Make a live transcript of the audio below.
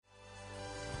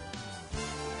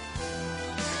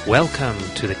Welcome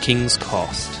to the King's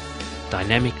Cast,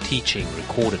 dynamic teaching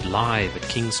recorded live at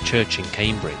King's Church in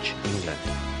Cambridge, England.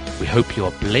 We hope you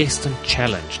are blessed and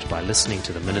challenged by listening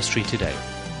to the ministry today.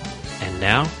 And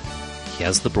now,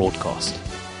 here's the broadcast.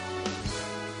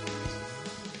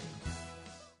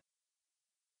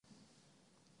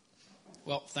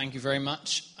 Well, thank you very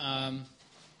much.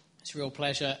 It's a real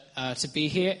pleasure to be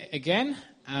here again.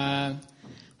 I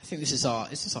think this is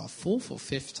our fourth or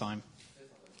fifth time.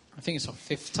 I think it's our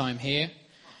fifth time here.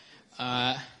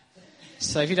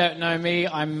 So if you don't know me,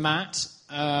 I'm Matt.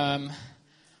 I'm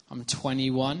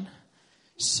 21.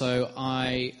 So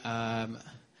I've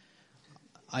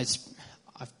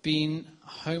been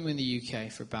home in the UK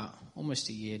for about almost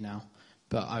a year now.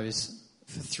 But I was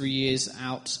for 3 years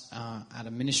out at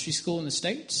a ministry school in the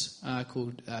States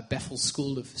called Bethel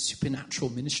School of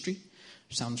Supernatural Ministry.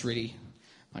 Which sounds really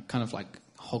like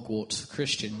Hogwarts for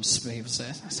Christians. People say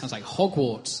that sounds like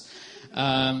Hogwarts. So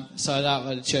I was out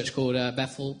at a church called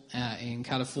Bethel in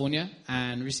California,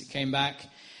 and recently came back.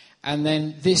 And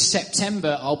then this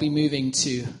September, I'll be moving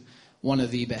to one of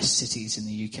the best cities in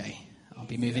the UK. I'll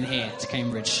be moving here to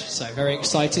Cambridge. So very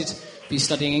excited to be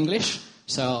studying English.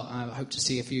 So I hope to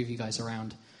see a few of you guys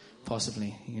around,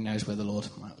 possibly. Who knows where the Lord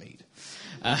might lead.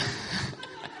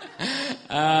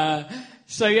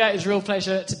 So yeah, it's a real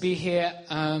pleasure to be here.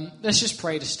 Let's just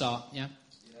pray to start, yeah?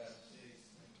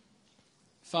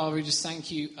 Father, we just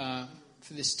thank you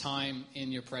for this time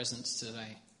in your presence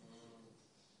today.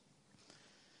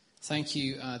 Thank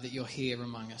you that you're here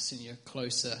among us and you're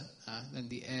closer than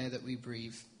the air that we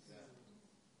breathe.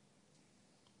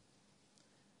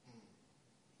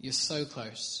 You're so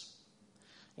close.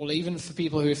 Well, even for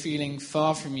people who are feeling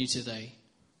far from you today,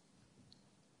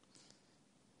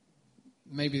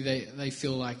 maybe they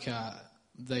feel like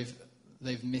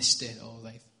they've missed it, or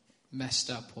they've messed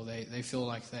up, or they feel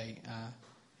like they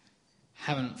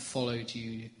haven't followed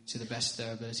you to the best of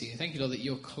their ability. Thank you, Lord, that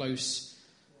you're close,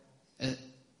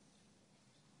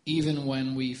 even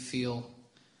when we feel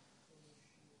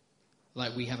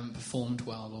like we haven't performed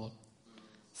well, Lord.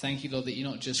 Thank you, Lord, that you're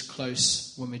not just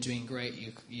close when we're doing great.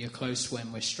 You're close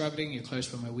when we're struggling. You're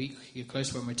close when we're weak. You're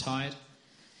close when we're tired.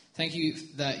 Thank you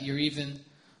that you're even,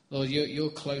 Lord, you're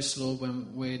close, Lord,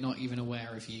 when we're not even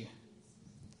aware of you.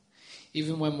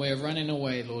 Even when we're running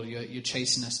away, Lord, you're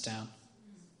chasing us down.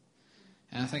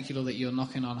 And I thank you, Lord, that you're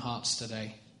knocking on hearts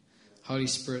today. Holy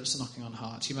Spirit's knocking on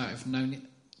hearts. You might have known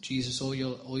Jesus all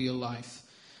your life,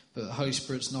 but the Holy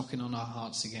Spirit's knocking on our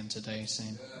hearts again today,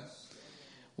 saying,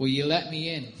 will you let me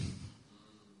in?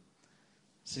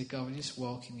 So God, we just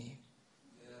welcome you.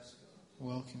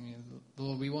 Welcome you.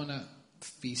 Lord, we want to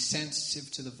be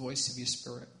sensitive to the voice of your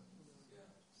Spirit.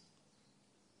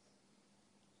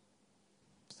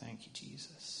 Thank you,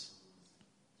 Jesus.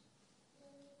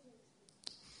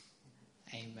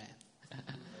 Amen. I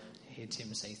hear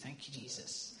Tim say, thank you,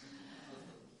 Jesus.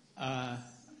 I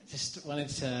just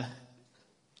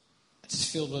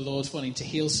feel the Lord's wanting to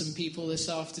heal some people this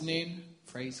afternoon.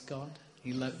 Praise God.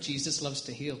 Jesus loves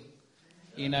to heal.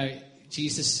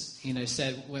 Jesus,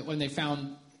 said when they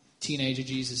found teenager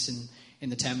Jesus in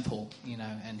the temple,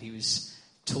 and he was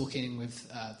talking with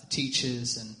the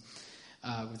teachers and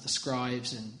with the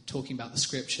scribes and talking about the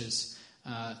scriptures,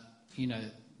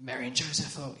 Mary and Joseph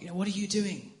thought, what are you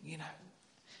doing? And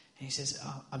he says,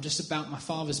 I'm just about my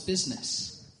Father's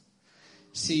business.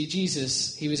 See,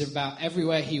 Jesus, he was about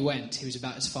everywhere he went, he was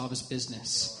about his Father's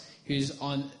business. He was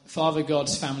on Father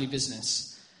God's family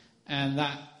business. And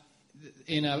that,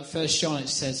 in 1 John, it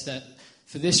says that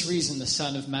for this reason the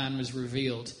Son of Man was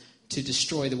revealed, to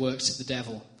destroy the works of the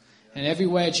devil. And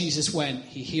everywhere Jesus went,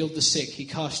 he healed the sick, he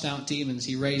cast out demons,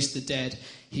 he raised the dead,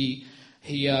 he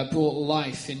brought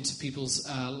life into people's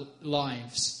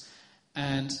lives.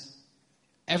 And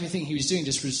everything he was doing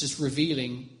was just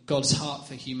revealing God's heart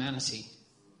for humanity.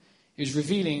 He was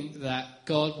revealing that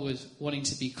God was wanting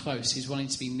to be close. He was wanting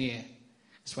to be near.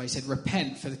 That's why he said,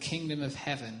 repent, for the kingdom of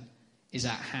heaven is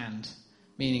at hand.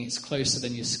 Meaning it's closer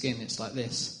than your skin. It's like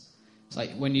this. It's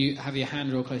like when you have your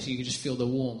hand real close, you can just feel the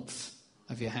warmth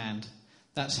of your hand.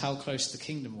 That's how close the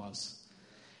kingdom was.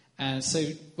 And so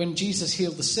when Jesus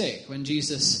healed the sick, when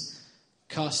Jesus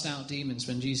cast out demons,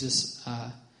 when Jesus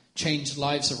changed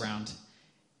lives around,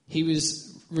 he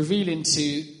was revealing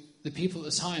to the people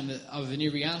at the time of a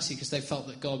new reality, because they felt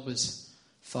that God was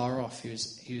far off. He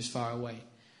was far away.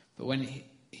 But when he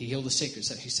healed the sick,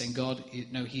 it's actually saying, God,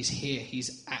 no, he's here.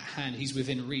 He's at hand. He's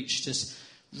within reach. Just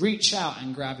reach out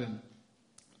and grab him.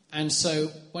 And so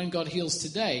when God heals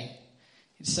today,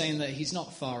 it's saying that he's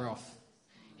not far off.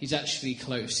 He's actually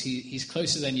close. He's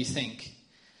closer than you think.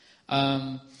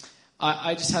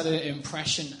 I just had an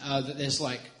impression that there's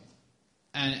like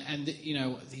and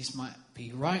these might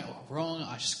be right or wrong.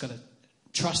 I just got to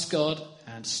trust God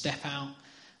and step out.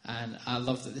 And I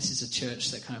love that this is a church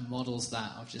that kind of models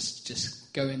that of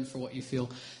just go in for what you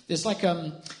feel. There's like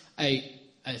I'd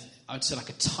say like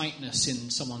a tightness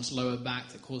in someone's lower back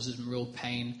that causes them real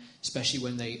pain, especially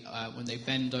when they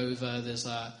bend over. It's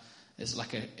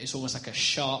almost like a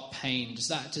sharp pain. Does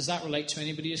that relate to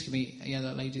anybody else? Could be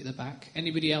that lady at the back.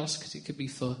 Anybody else? Because it could be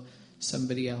for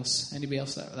somebody else. Anybody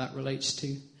else that relates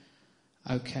to?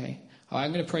 Okay. All right,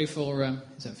 I'm going to pray for.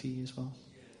 Is that for you as well?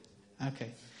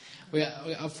 Okay.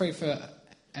 I'll pray for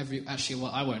every. Actually,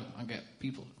 well, I won't. I'll get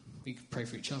people. We can pray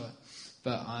for each other,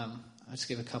 but I'll just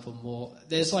give a couple more.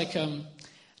 There's like in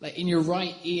your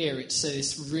right ear, it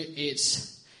says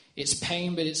it's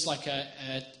pain, but it's like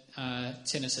a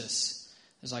tinnitus.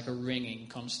 There's like a ringing,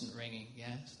 constant ringing.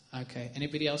 Yes. Okay.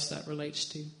 Anybody else that relates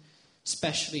to?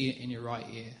 Especially in your right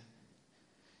ear.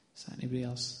 Is that anybody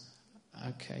else?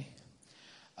 Okay.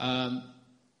 And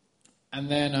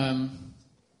then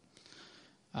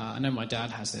I know my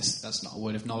dad has this. That's not a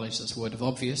word of knowledge. That's a word of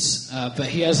obvious. But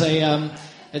he has a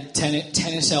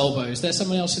tennis elbow. Is there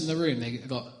someone else in the room? They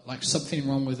got like something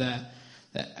wrong with their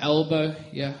elbow.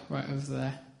 Yeah, right over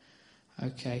there.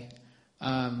 Okay.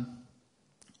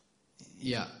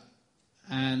 Yeah.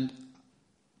 And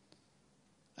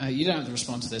you don't have to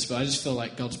respond to this, but I just feel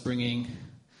like God's bringing,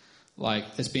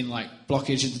 there's been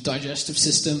blockage in the digestive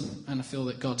system, and I feel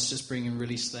that God's just bringing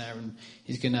release there, and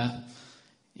you're going to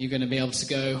be able to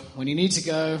go when you need to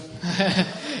go.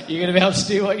 You're going to be able to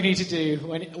do what you need to do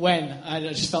when. I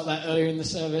just felt that earlier in the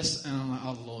service, and I'm like,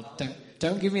 oh Lord,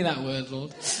 don't give me that word,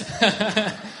 Lord.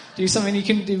 Do something you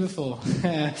couldn't do before.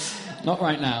 Not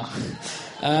right now.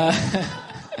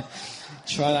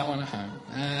 Try that one at home.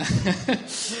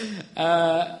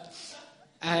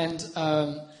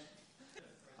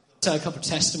 Tell a couple of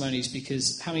testimonies,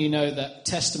 because how many of you know that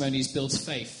testimonies builds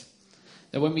faith?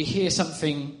 That when we hear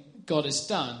something God has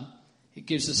done, it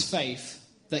gives us faith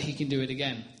that he can do it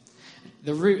again.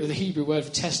 The root of the Hebrew word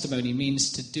for testimony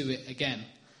means to do it again.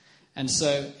 And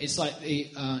so it's like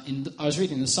I was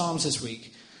reading the Psalms this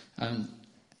week,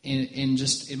 in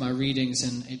my readings,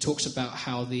 and it talks about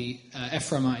how the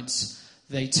Ephraimites,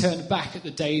 they turned back at the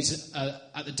day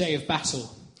of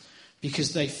battle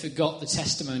because they forgot the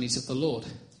testimonies of the Lord.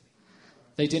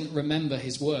 They didn't remember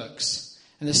his works.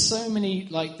 And there's so many,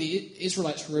 the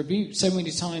Israelites were rebuked so many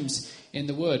times in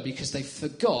the word because they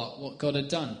forgot what God had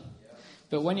done.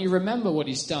 But when you remember what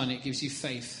he's done, it gives you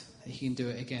faith that he can do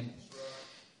it again.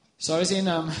 So I was in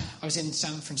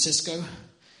San Francisco.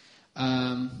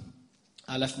 I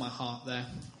left my heart there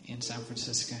in San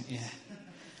Francisco. Yeah.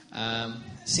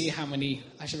 See how many.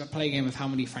 Actually, I'll play a game of how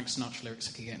many Frank Sinatra lyrics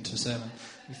I could get into a sermon.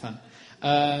 It'd be fun.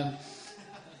 I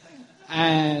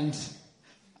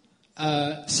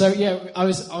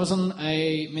was on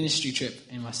a ministry trip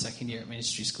in my second year at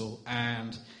ministry school,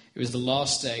 and it was the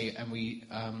last day, and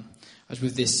I was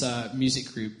with this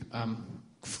music group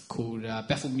called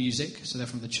Bethel Music, so they're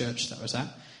from the church that I was at,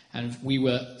 and we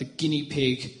were the guinea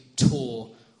pig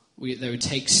tour. They would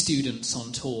take students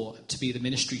on tour to be the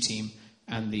ministry team,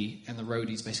 and the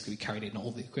roadies basically carried in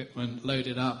all the equipment,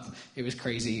 loaded up. It was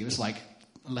crazy. It was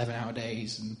 11-hour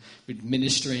days, and we'd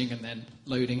ministering and then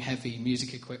loading heavy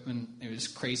music equipment. It was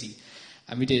crazy.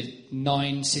 And we did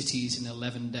 9 cities in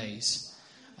 11 days.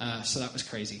 So that was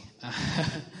crazy.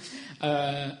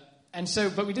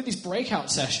 But we did these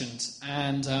breakout sessions,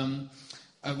 and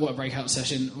what a breakout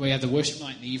session. We had the worship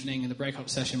night in the evening, and the breakout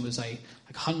session was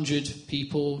 100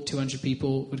 people, 200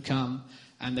 people would come,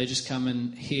 and they just come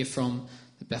and hear from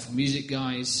the Bethel Music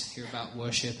guys, hear about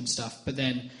worship and stuff. But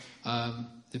then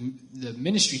the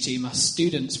ministry team, our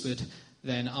students, would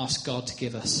then ask God to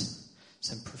give us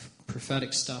some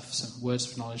prophetic stuff, some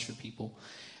words of knowledge for people.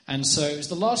 And so it was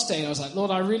the last day, and I was like,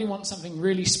 Lord, I really want something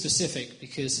really specific,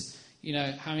 because,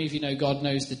 how many of you know God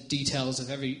knows the details of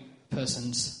every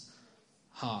person's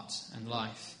heart and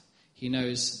life? He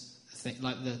knows,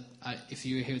 if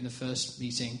you were here in the first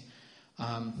meeting,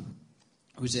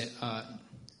 was it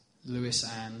Lewis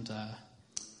and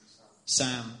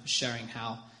Sam sharing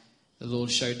how the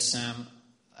Lord showed Sam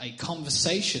a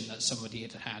conversation that somebody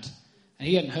had had. And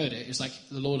he hadn't heard it. It was like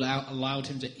the Lord allowed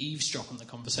him to eavesdrop on the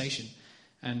conversation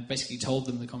and basically told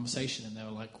them the conversation. And they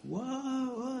were like, whoa,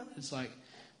 what? It's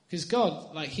because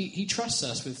God, he trusts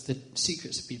us with the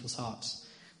secrets of people's hearts.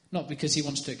 Not because he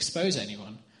wants to expose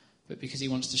anyone, but because he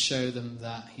wants to show them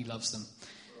that he loves them.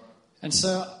 And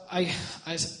so I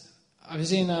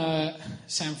was in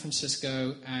San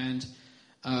Francisco, and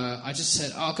I just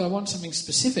said, oh, God, I want something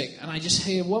specific. And I just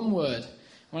hear one word.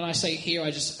 When I say hear,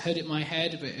 I just heard it in my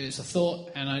head, but it was a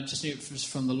thought, and I just knew it was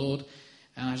from the Lord.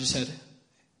 And I just said,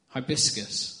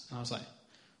 hibiscus. And I was like,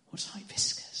 what's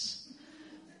hibiscus?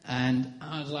 And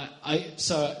I was like,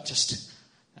 just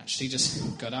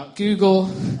got out Google,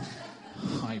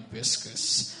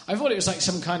 hibiscus. I thought it was like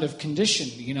some kind of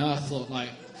condition, I thought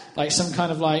like some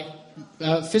kind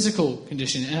of physical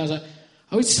condition. And I was like,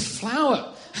 oh, it's a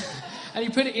flower. And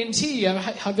you put it in tea, you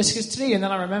have hibiscus tea. And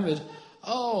then I remembered,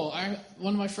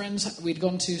 one of my friends, we'd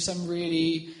gone to some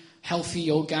really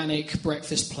healthy, organic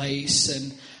breakfast place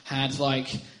and had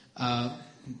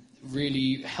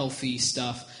really healthy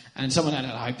stuff. And someone had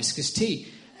hibiscus tea.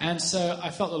 And so I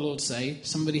felt the Lord say,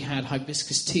 somebody had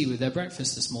hibiscus tea with their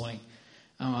breakfast this morning.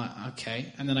 I'm like,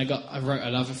 okay. And then I wrote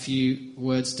another few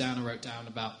words down. I wrote down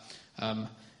about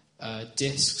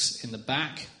discs in the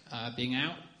back being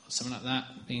out, or something like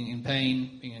that, being in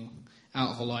pain, being out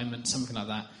of alignment, something like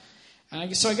that.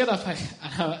 And so I get up, I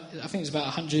think it's about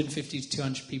 150 to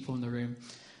 200 people in the room.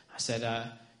 I said,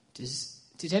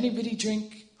 did anybody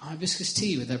drink hibiscus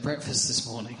tea with their breakfast this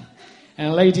morning? And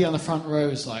a lady on the front row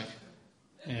was like,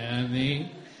 yeah,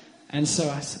 me. And so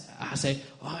I say,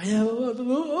 oh,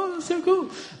 yeah, that's so cool.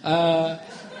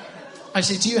 I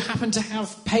said, do you happen to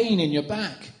have pain in your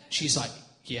back? She's like,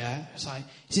 yeah. I was like,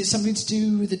 is it something to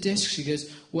do with the disc? She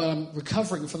goes, well, I'm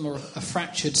recovering from a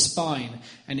fractured spine,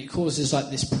 and it causes like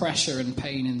this pressure and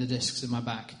pain in the discs in my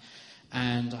back.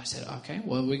 And I said, okay,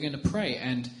 well, we're going to pray.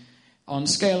 And on a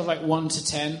scale of 1 to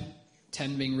 10,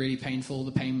 10 being really painful,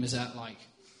 the pain was at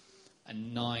a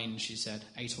 9, she said,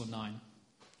 8 or 9.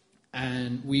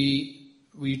 And we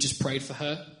just prayed for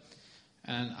her.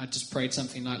 And I just prayed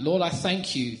something like, Lord, I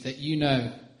thank you that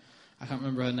I can't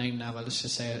remember her name now, but let's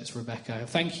just say it's Rebecca.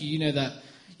 Thank you, that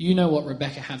you know what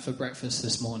Rebecca had for breakfast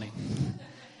this morning.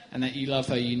 And that you love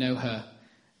her, you know her.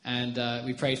 And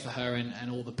we prayed for her and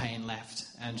all the pain left.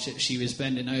 And she was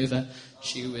bending over.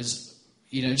 She was,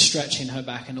 stretching her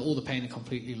back and all the pain had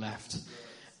completely left.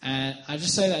 And I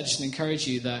just say that just to encourage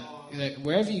you that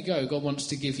wherever you go, God wants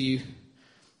to give you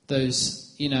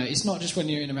those, it's not just when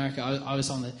you're in America. I was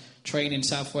on the train in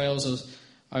South Wales.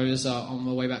 I was on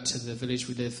my way back to the village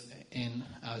we live in.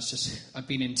 I'd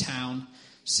been in town,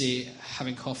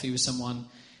 having coffee with someone,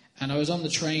 and I was on the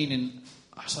train, and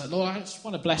I was like, Lord, I just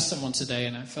want to bless someone today,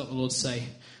 and I felt the Lord say,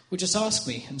 well, just ask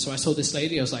me. And so I saw this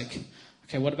lady. I was like,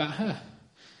 okay, what about her?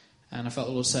 And I felt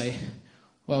the Lord say,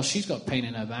 well, she's got pain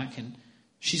in her back, and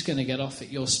she's going to get off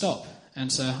at your stop. And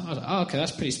so I was like, oh, okay,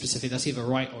 that's pretty specific. That's either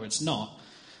right or it's not.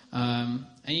 And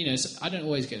so I don't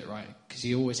always get it right because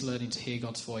you're always learning to hear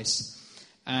God's voice.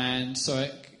 And so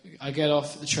I get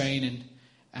off the train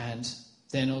and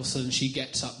then all of a sudden she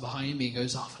gets up behind me and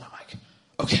goes off, and I'm like,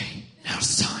 okay,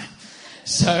 now's the time.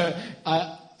 So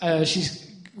she's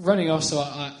running off, so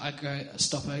I go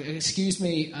stop her. Excuse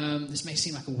me, this may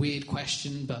seem like a weird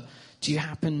question, but do you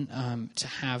happen to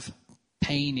have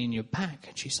pain in your back?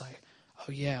 And she's like,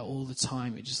 oh yeah, all the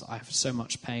time. I have so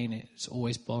much pain. It's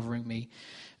always bothering me.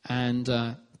 And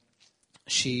so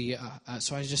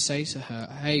I just say to her,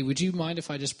 hey, would you mind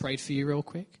if I just prayed for you real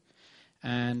quick?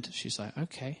 And she's like,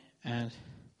 okay. And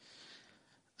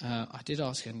I did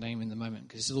ask her name in the moment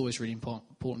because it's always really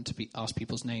important to ask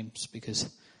people's names because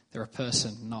they're a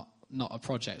person, not a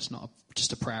project. It's not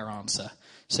just a prayer answer.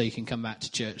 So you can come back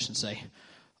to church and say,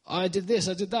 I did this,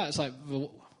 I did that. It's like,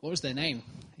 well, what was their name?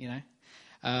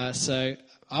 So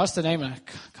I asked the name, and I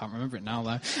can't remember it now,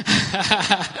 though.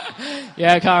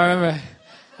 Yeah, I can't remember.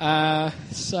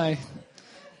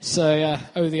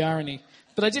 The irony.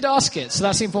 But I did ask it, so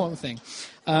that's the important thing.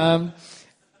 And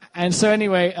so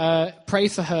anyway, pray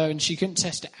for her, and she couldn't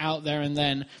test it out there and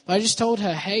then. But I just told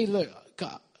her, hey, look,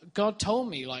 God told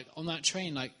me, on that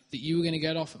train, that you were going to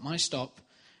get off at my stop.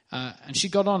 And she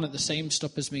got on at the same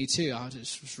stop as me, too. It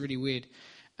was really weird.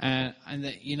 And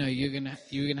that, you're gonna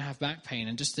have back pain.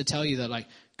 And just to tell you that,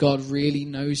 God really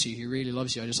knows you. He really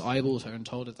loves you. I just eyeballed her and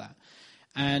told her that.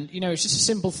 And, it's just a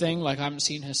simple thing. I haven't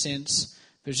seen her since.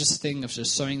 But it's just a thing of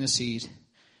just sowing the seed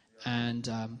and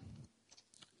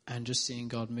just seeing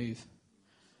God move.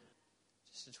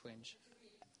 Just a twinge.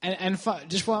 And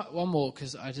just one more,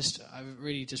 because I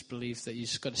really just believe that you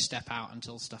just got to step out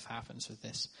until stuff happens with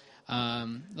this.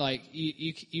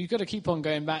 You've got to keep on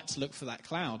going back to look for that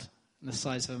cloud the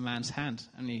size of a man's hand.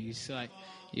 And you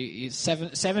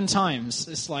seven times.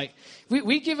 It's like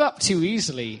we give up too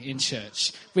easily in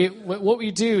church. What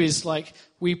we do is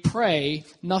we pray,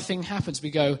 nothing happens. We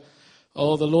go,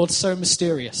 oh, the Lord's so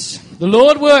mysterious. The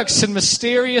Lord works in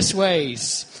mysterious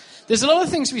ways. There's a lot of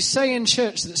things we say in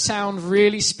church that sound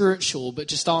really spiritual but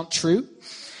just aren't true.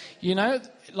 Let's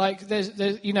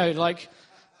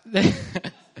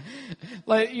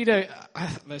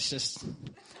just.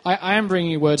 I am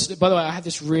bringing you words. By the way, I had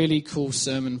this really cool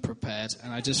sermon prepared,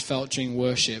 and I just felt during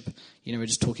worship, we're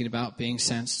just talking about being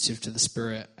sensitive to the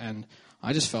Spirit, and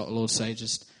I just felt the Lord say,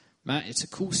 Matt, it's a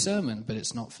cool sermon, but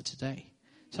it's not for today.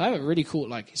 So I have a really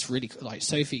cool, it's really cool,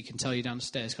 Sophie can tell you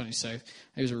downstairs, can't you? So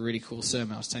it was a really cool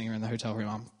sermon. I was telling her in the hotel room,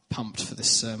 I'm pumped for this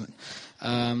sermon.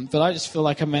 But I just feel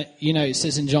like it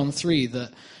says in John 3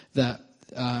 that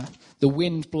the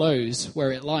wind blows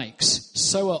where it likes.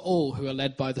 So are all who are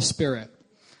led by the Spirit.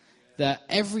 That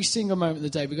every single moment of the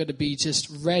day, we've got to be just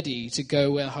ready to go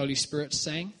where the Holy Spirit's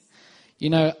saying.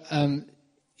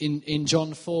 In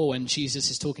John 4, when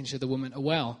Jesus is talking to the woman at a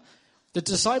well, the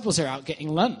disciples are out getting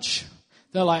lunch.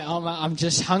 They're like, oh, I'm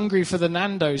just hungry for the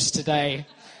Nando's today.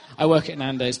 I work at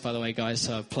Nando's, by the way, guys,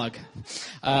 so plug.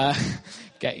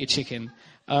 Get your chicken.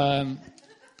 And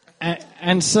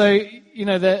so,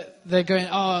 they're going,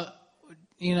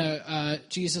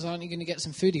 Jesus, aren't you going to get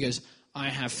some food? He goes, I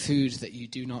have food that you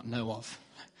do not know of.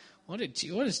 What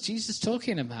is Jesus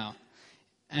talking about?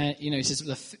 He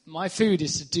says, my food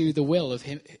is to do the will of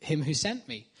him who sent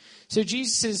me. So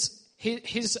Jesus,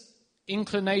 his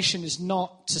inclination is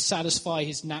not to satisfy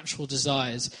his natural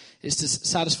desires. It's to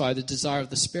satisfy the desire of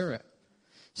the Spirit.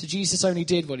 So Jesus only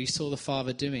did what he saw the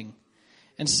Father doing.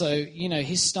 And so,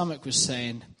 his stomach was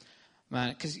saying,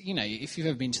 man, because, if you've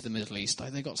ever been to the Middle East,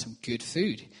 they got some good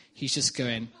food. He's just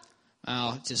going,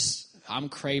 I'm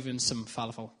craving some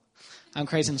falafel. I'm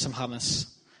craving some hummus.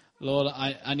 Lord,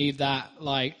 I need that.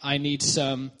 I need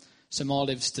some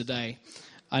olives today.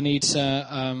 I need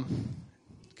to,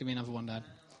 give me another one, Dad.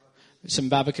 Some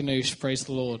baba ganoush, praise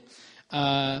the Lord.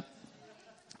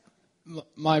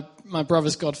 My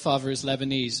brother's godfather is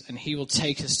Lebanese, and he will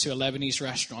take us to a Lebanese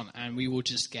restaurant, and we will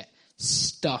just get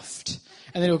stuffed.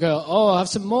 And then he'll go, oh, have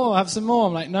some more.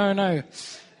 I'm like, no.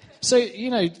 So,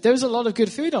 there was a lot of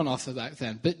good food on offer back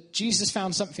then, but Jesus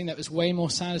found something that was way more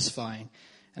satisfying,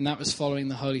 and that was following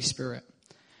the Holy Spirit.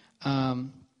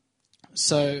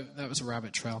 So that was a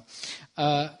rabbit trail.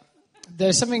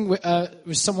 There's something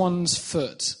with someone's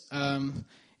foot.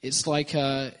 It's like,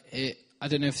 I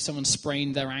don't know if someone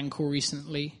sprained their ankle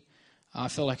recently. I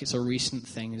feel like it's a recent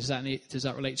thing. Does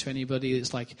that relate to anybody?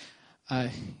 It's like,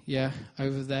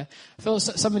 over there. I feel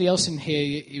somebody else in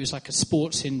here, it was like a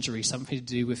sports injury, something to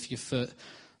do with your foot.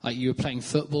 Like you were playing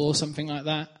football or something like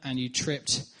that, and you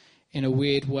tripped in a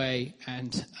weird way.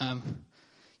 And, I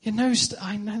know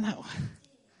that one.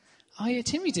 Oh, yeah,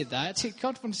 Timmy did that.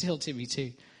 God wanted to heal Timmy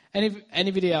too.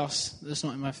 Anybody else that's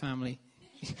not in my family?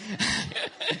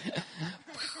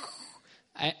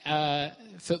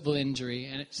 Football injury.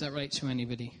 And does that relate to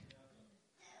anybody?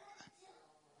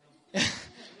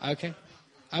 Okay.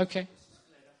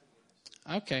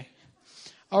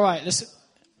 All right. Listen.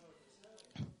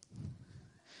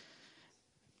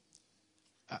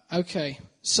 Okay.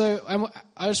 So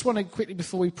I just want to quickly,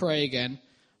 before we pray again,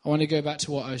 I want to go back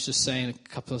to what I was just saying a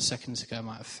couple of seconds ago. I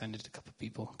might have offended a couple of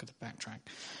people. I've got to backtrack.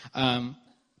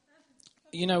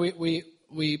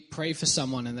 We pray for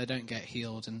someone and they don't get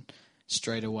healed and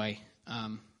straight away.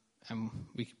 And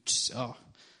we just,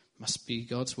 must be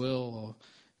God's will, or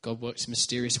God works in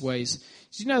mysterious ways.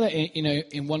 Did you know that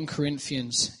in 1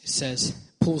 Corinthians it says,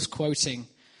 Paul's quoting,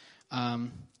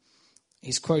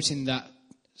 he's quoting that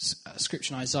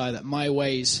scripture in Isaiah, that my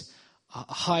ways are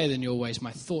higher than your ways,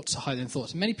 my thoughts are higher than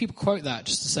thoughts. And many people quote that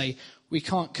just to say we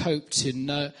can't cope to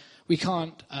know, we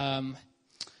can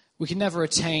never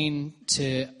attain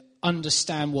to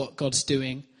understand what God's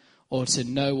doing or to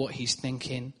know what he's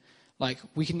thinking. Like,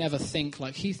 we can never think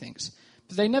like he thinks.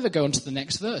 But they never go on to the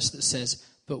next verse that says,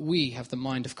 but we have the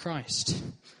mind of Christ.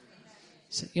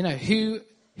 So, who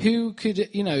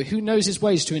knows his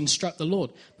ways to instruct the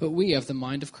Lord? But we have the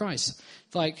mind of Christ.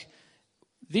 Like,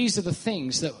 these are the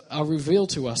things that are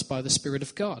revealed to us by the Spirit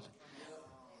of God.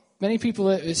 Many people,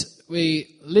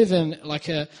 we live in like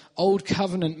a old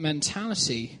covenant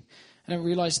mentality and don't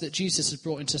realize that Jesus has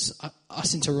brought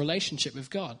us into a relationship with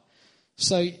God.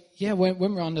 So, yeah, when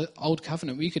we're on the old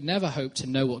covenant, we could never hope to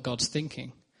know what God's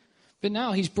thinking. But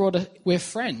now we're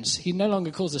friends. He no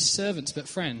longer calls us servants, but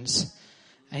friends.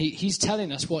 And he's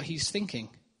telling us what he's thinking.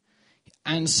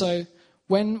 And so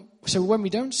when we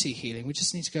don't see healing, we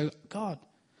just need to go, God,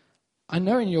 I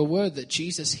know in your word that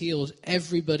Jesus healed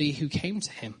everybody who came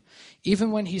to him.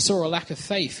 Even when he saw a lack of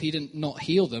faith, he didn't not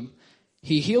heal them.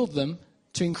 He healed them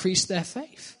to increase their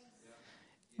faith.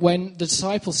 When the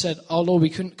disciples said, oh, Lord, we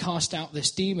couldn't cast out this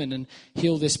demon and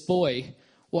heal this boy,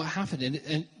 what happened?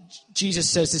 And Jesus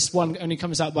says this one only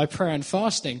comes out by prayer and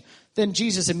fasting. Then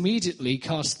Jesus immediately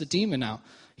cast the demon out.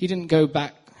 He didn't go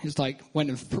back. He's went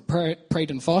and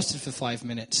prayed and fasted for 5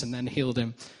 minutes and then healed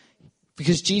him.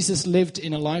 Because Jesus lived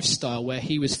in a lifestyle where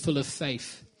he was full of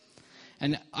faith.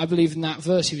 And I believe in that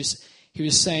verse he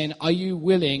was saying, are you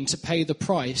willing to pay the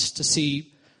price to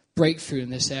see breakthrough in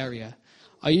this area?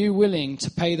 Are you willing to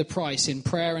pay the price in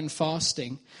prayer and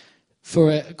fasting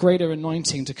for a greater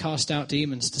anointing to cast out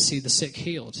demons, to see the sick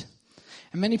healed?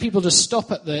 And many people just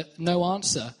stop at the no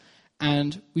answer,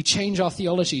 and we change our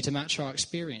theology to match our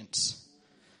experience.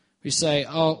 We say,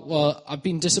 oh, well, I've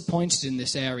been disappointed in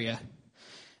this area.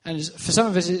 And for some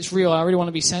of us, it's real. I really want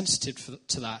to be sensitive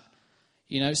to that.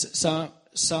 You know,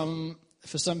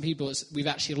 for some people, we've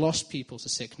actually lost people to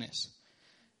sickness.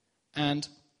 And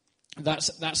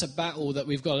that's a battle that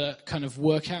we've got to kind of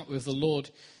work out with the Lord,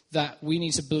 that we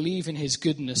need to believe in his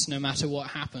goodness no matter what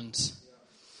happens.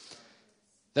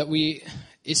 That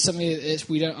it's something that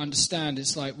we don't understand.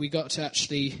 It's like we got to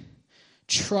actually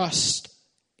trust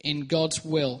in God's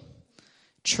will,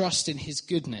 trust in his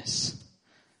goodness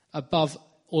above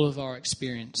all of our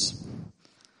experience.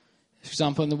 For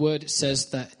example, in the word it says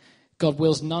that God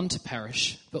wills none to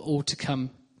perish, but all to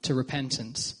come to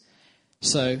repentance.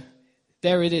 So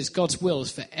there it is. God's will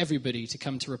is for everybody to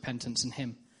come to repentance in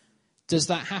him. Does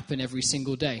that happen every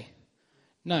single day?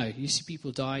 No. You see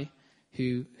people die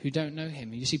who don't know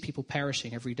him. You see people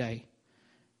perishing every day.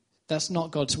 That's not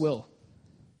God's will.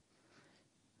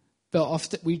 But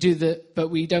often but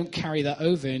we don't carry that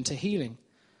over into healing.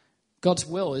 God's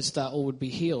will is that all would be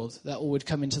healed, that all would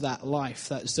come into that life,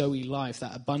 that Zoe life,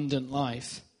 that abundant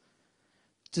life.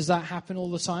 Does that happen all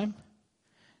the time?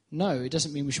 No, it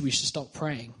doesn't mean we should stop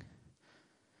praying.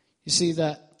 You see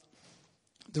that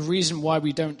the reason why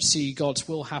we don't see God's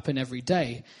will happen every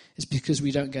day is because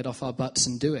we don't get off our butts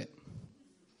and do it.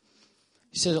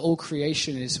 He said all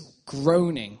creation is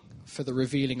groaning for the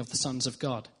revealing of the sons of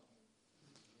God.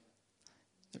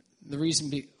 The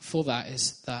reason for that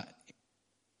is that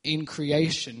in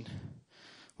creation,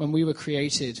 when we were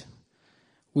created,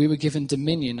 we were given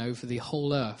dominion over the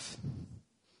whole earth.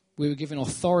 We were given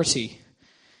authority.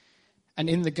 And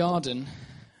in the garden,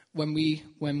 when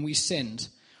we sinned,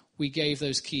 we gave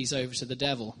those keys over to the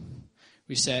devil.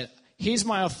 We said, here's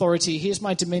my authority, here's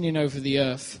my dominion over the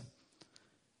earth.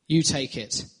 You take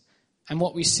it. And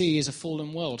what we see is a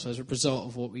fallen world as a result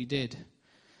of what we did.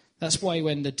 That's why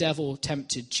when the devil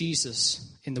tempted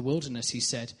Jesus in the wilderness, he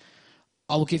said,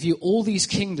 I will give you all these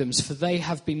kingdoms, for they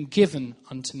have been given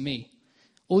unto me.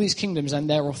 All these kingdoms and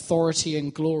their authority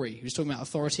and glory. He was talking about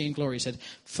authority and glory. He said,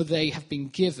 for they have been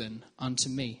given unto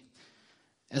me.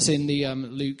 As in the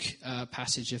Luke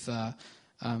passage of the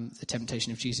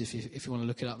temptation of Jesus, if you want to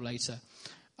look it up later.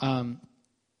 And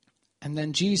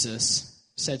then Jesus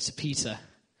said to Peter,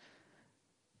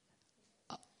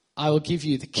 I will give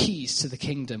you the keys to the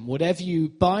kingdom. Whatever you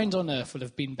bind on earth will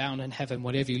have been bound in heaven.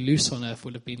 Whatever you loose on earth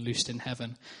will have been loosed in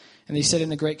heaven. And he said in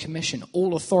the Great Commission,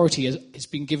 all authority has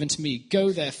been given to me.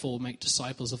 Go therefore, make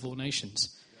disciples of all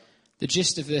nations. The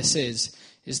gist of this is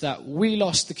that we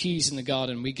lost the keys in the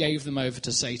garden. We gave them over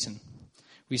to Satan.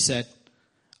 We said,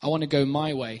 I want to go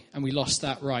my way. And we lost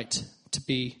that right to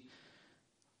be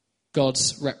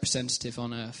God's representative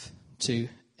on earth, to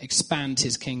expand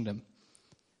his kingdom.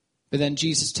 But then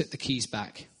Jesus took the keys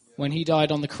back. When he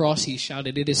died on the cross, he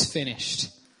shouted, it is finished.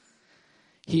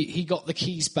 He got the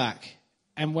keys back.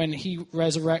 And when he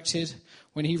resurrected,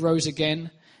 when he rose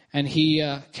again, and he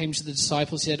came to the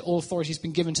disciples, he said, all authority has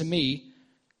been given to me.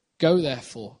 Go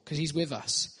therefore, because he's with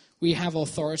us. We have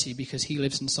authority because he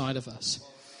lives inside of us.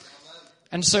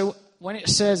 And so when it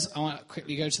says, I want to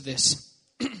quickly go to this.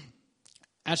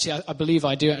 Actually, I believe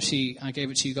I do actually, I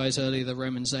gave it to you guys earlier, the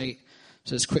Romans 8.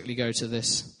 So let's quickly go to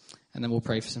this, and then we'll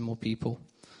pray for some more people.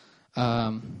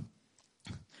 Could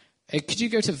you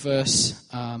go to verse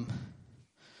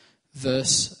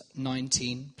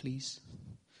 19, please?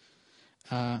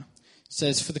 It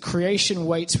says, for the creation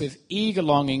waits with eager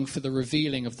longing for the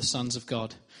revealing of the sons of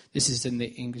God. This is in the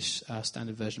English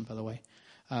Standard Version, by the way.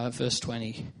 Verse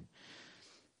 20.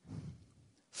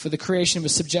 For the creation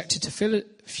was subjected to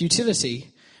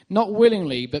futility, not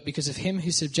willingly, but because of him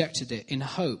who subjected it, in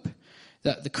hope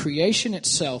that the creation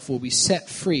itself will be set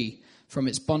free from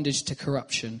its bondage to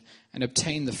corruption and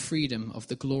obtain the freedom of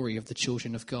the glory of the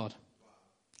children of God.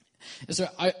 So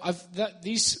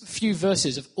these few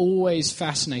verses have always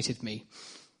fascinated me,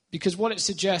 because what it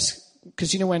suggests,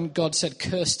 because you know when God said,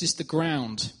 cursed is the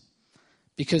ground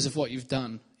because of what you've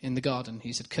done in the garden,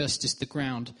 he said, cursed is the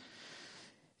ground.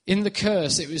 In the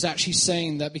curse, it was actually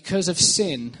saying that because of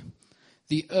sin,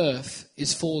 the earth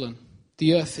is fallen.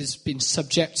 The earth has been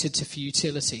subjected to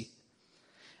futility.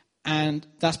 And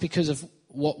that's because of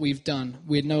what we've done.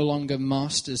 We're no longer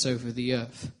masters over the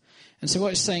earth. And so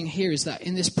what it's saying here is that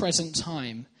in this present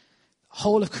time, the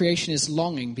whole of creation is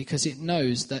longing because it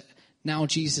knows that now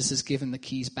Jesus has given the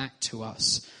keys back to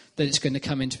us. that it's going to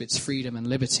come into its freedom and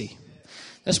liberty.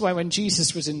 That's why when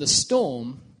Jesus was in the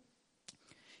storm,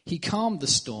 he calmed the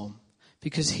storm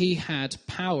because he had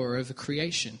power over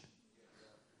creation.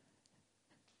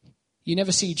 You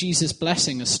never see Jesus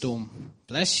blessing a storm.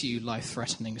 Bless you,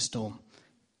 life-threatening storm.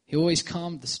 He always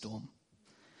calmed the storm.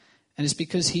 And it's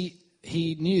because he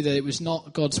knew that it was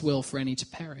not God's will for any to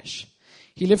perish.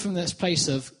 He lived from this place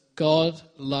of God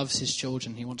loves his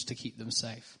children. He wants to keep them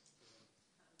safe.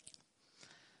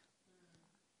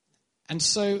 And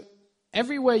so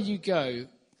everywhere you go,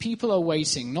 people are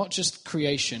waiting, not just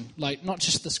creation, like not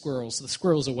just the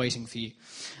squirrels are waiting for you.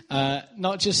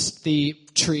 Not just the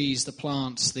trees, the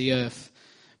plants, the earth,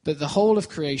 but the whole of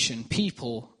creation,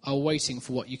 people are waiting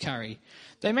for what you carry.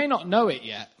 They may not know it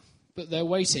yet, but they're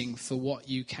waiting for what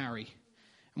you carry.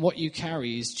 And what you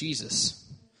carry is Jesus,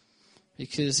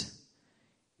 because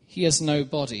he has no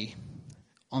body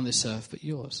on this earth but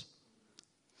yours.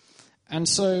 And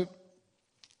so,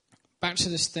 back to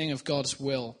this thing of God's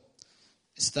will,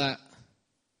 is that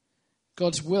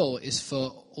God's will is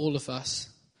for all of us,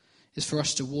 is for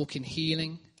us to walk in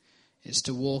healing, is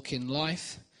to walk in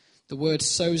life. The word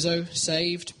sozo,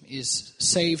 saved, is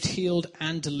saved, healed,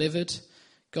 and delivered.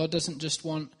 God doesn't just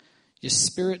want your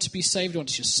spirit to be saved, he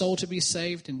wants your soul to be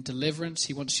saved in deliverance.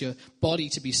 He wants your body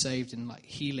to be saved in like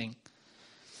healing.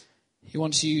 He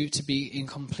wants you to be in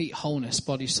complete wholeness,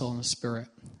 body, soul, and spirit.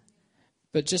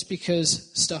 But just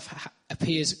because stuff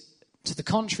appears to the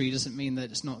contrary doesn't mean that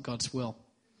it's not God's will.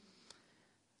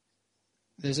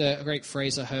 There's a great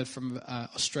phrase I heard from an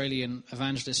Australian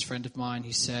evangelist friend of mine.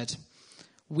 He said,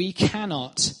 "We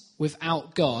cannot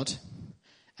without God,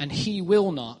 and he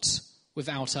will not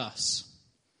without us."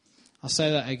 I'll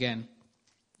say that again.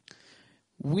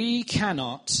 We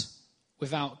cannot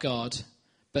without God,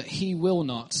 but he will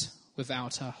not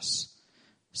without us.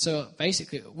 So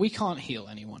basically, we can't heal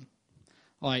anyone.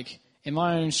 Like, in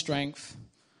my own strength,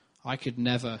 I could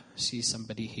never see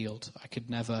somebody healed. I could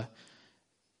never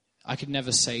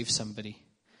save somebody.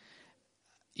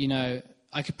 You know,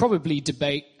 I could probably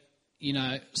debate,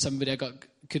 somebody. I got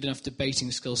good enough debating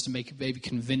skills to maybe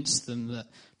convince them that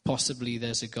possibly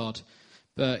there's a God.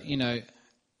 But,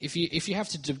 if you have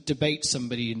to debate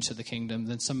somebody into the kingdom,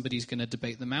 then somebody's going to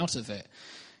debate them out of it.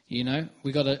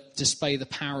 We've got to display the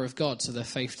power of God so their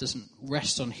faith doesn't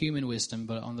rest on human wisdom,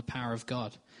 but on the power of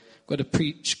God. We've got to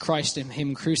preach Christ and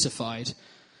him crucified.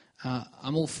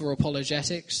 I'm all for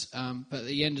apologetics, but at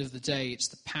the end of the day, it's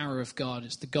the power of God.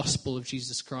 It's the gospel of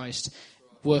Jesus Christ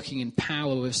working in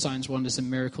power with signs, wonders,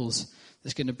 and miracles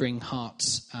that's going to bring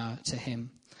hearts to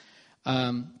him.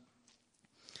 Lost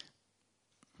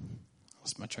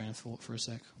my train of thought for a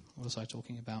sec. What was I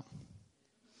talking about?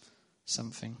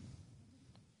 Something.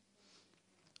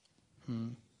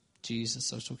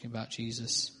 Jesus. I was talking about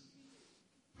Jesus.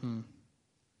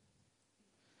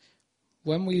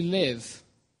 When we live...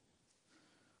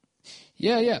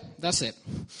 Yeah, that's it.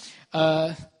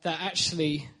 That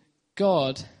actually,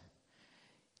 God,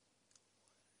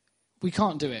 we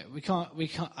can't do it.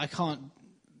 I can't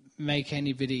make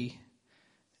anybody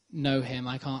know him.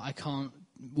 I can't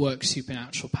work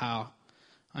supernatural power.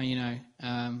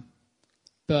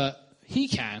 But he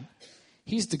can.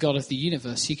 He's the God of the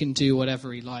universe. He can do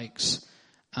whatever he likes.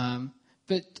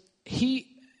 But he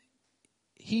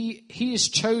is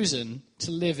chosen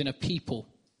to live in a people.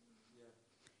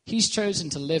 He's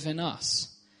chosen to live in us.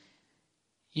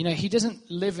 He doesn't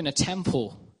live in a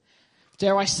temple.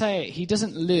 Dare I say it, he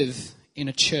doesn't live in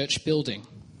a church building.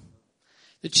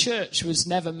 The church was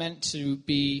never meant to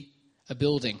be a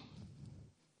building.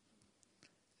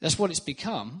 That's what it's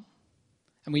become.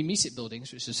 And we meet at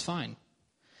buildings, which is fine.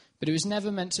 But it was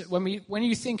never meant to... When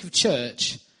you think of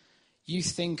church, you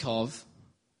think of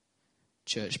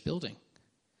church building.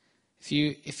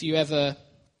 If you ever...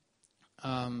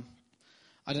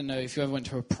 I don't know if you ever went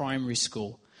to a primary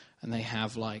school and they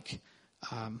have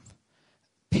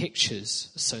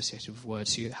pictures associated with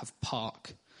words. So you have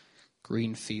park,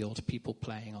 green field, people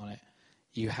playing on it.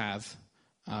 You have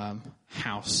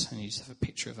house, and you just have a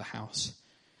picture of a house.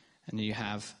 And you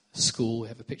have school, you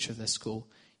have a picture of their school.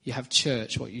 You have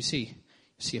church, what you see?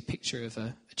 You see a picture of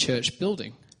a church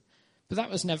building. But that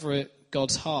was never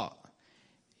God's heart.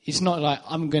 It's not like,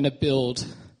 I'm going to build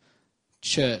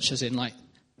church, as in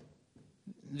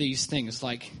these things.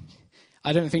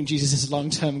 I don't think Jesus'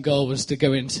 long-term goal was to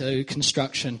go into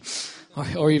construction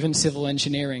or even civil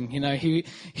engineering.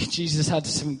 Jesus had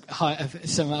some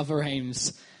other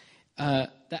aims. I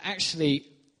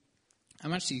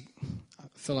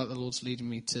feel like the Lord's leading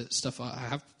me to stuff I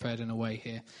have prepared in a way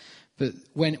here. But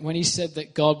when he said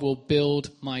that God will build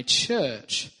my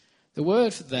church, the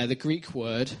word there, the Greek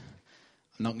word,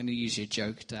 I'm I'm not going to use your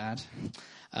joke, Dad.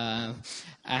 I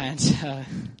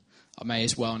may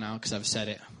as well now because I've said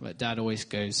it. But Dad always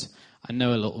goes, I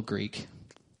know a little Greek.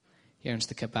 He owns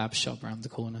the kebab shop around the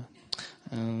corner.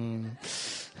 And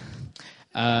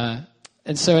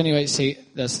so anyway, see,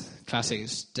 that's classic.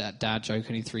 It's dad joke.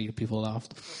 Only 3 people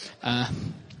laughed.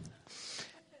 And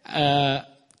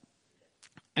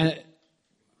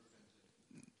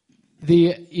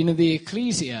the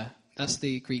ecclesia, that's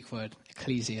the Greek word,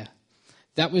 ecclesia.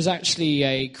 That was actually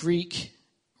a Greek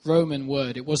Roman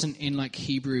word. It wasn't in like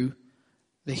Hebrew.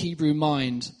 The Hebrew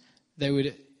mind,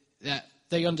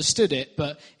 they understood it,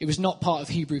 but it was not part of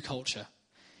Hebrew culture.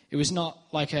 It was not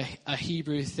like a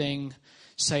Hebrew thing,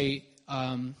 say,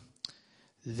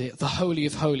 the Holy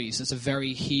of Holies. It's a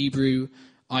very Hebrew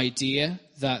idea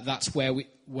that's where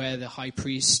the high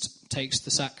priest takes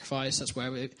the sacrifice. That's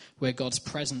where God's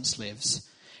presence lives.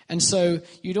 And so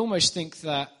you'd almost think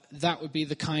that would be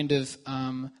the kind of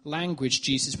language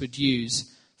Jesus would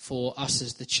use for us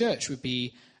as the church, would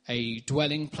be a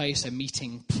dwelling place, a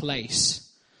meeting place.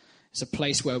 It's a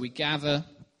place where we gather.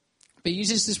 But he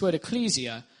uses this word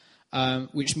ecclesia,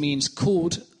 which means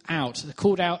called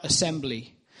out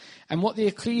assembly. And what the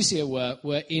ecclesia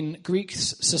were in Greek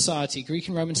society, Greek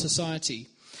and Roman society,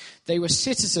 they were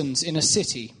citizens in a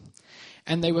city,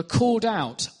 and they were called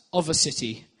out of a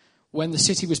city when the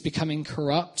city was becoming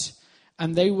corrupt,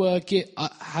 and they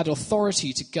had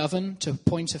authority to govern, to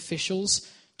appoint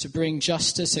officials, to bring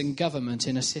justice and government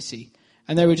in a city.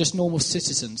 And they were just normal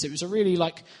citizens. It was a really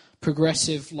like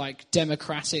progressive, like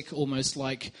democratic, almost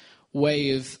like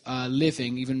way of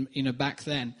living, even back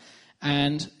then.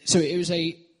 And so it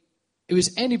was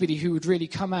anybody who would really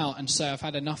come out and say, I've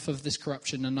had enough of this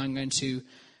corruption and I'm going to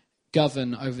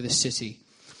govern over this city.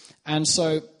 And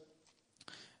so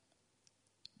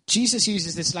Jesus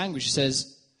uses this language. He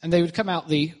says, and they would come out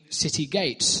the city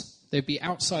gates. They'd be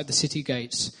outside the city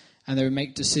gates, and they would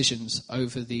make decisions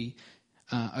over the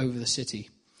city.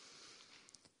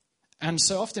 And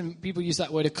so often people use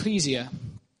that word ecclesia,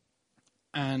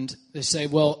 and they say,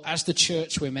 well, as the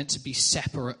church, we're meant to be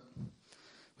separate.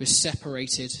 We're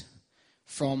separated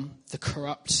from the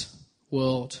corrupt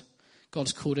world.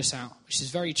 God's called us out, which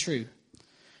is very true.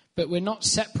 But we're not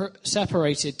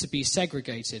separated to be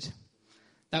segregated.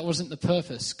 That wasn't the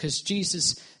purpose, because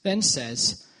Jesus then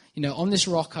says, on this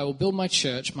rock I will build my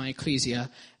church, my ecclesia,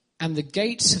 and the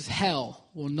gates of hell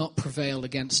will not prevail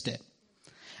against it.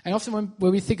 And often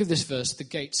when we think of this verse, the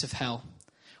gates of hell,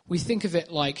 we think of it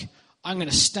like, I'm going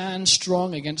to stand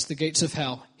strong against the gates of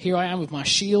hell. Here I am with my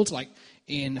shield, like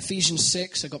in Ephesians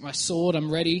 6, I got my sword,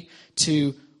 I'm ready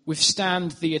to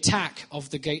withstand the attack of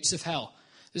the gates of hell.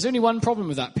 There's only one problem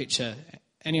with that picture.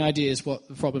 Any ideas what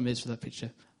the problem is with that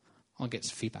picture? I'll get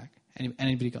some feedback.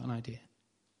 Anybody got an idea?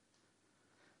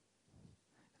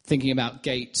 Thinking about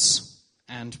gates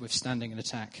and withstanding an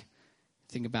attack.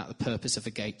 Think about the purpose of a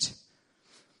gate.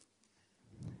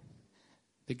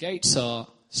 The gates are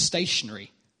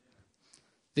stationary.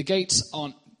 The gates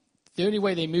aren't... The only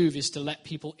way they move is to let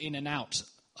people in and out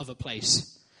of a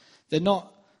place. They're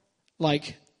not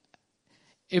like...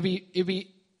 It'd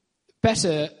be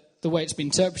better the way it's been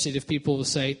interpreted if people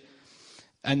say,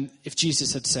 and if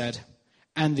Jesus had said,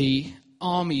 and the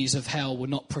armies of hell will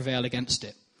not prevail against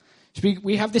it. So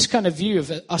we have this kind of view of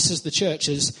us as the church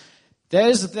as,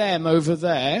 there's them over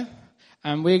there,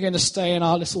 and we're going to stay in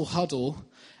our little huddle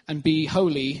and be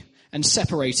holy and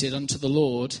separated unto the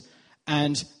Lord,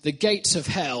 and the gates of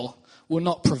hell will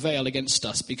not prevail against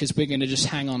us because we're going to just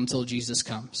hang on until Jesus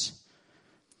comes.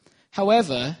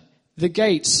 However, the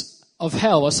gates of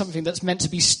hell are something that's meant to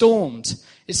be stormed.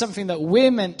 It's something that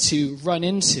we're meant to run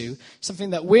into, something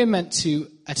that we're meant to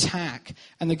attack,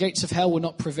 and the gates of hell will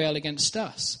not prevail against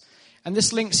us. And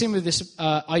this links in with this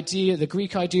idea, the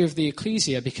Greek idea of the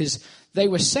ecclesia, because they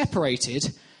were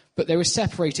separated, but they were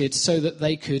separated so that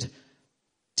they could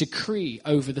decree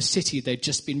over the city they'd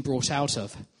just been brought out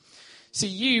of. See,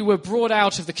 you were brought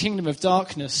out of the kingdom of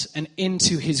darkness and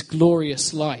into his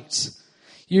glorious light.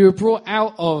 You were brought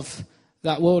out of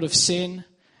that world of sin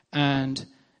and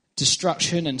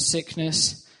destruction and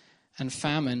sickness and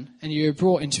famine, and you were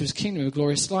brought into his kingdom of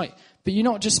glorious light. But you're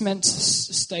not just meant to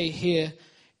stay here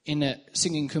in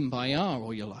singing Kumbaya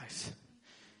all your life.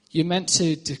 You're meant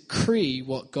to decree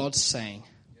what God's saying.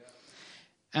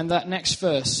 And that next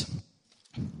verse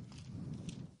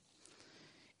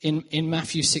in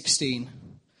Matthew 16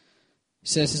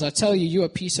 says, as I tell you, you are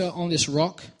Peter, on this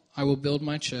rock I will build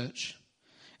my church,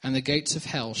 and the gates of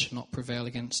hell shall not prevail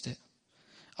against it.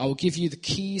 I will give you the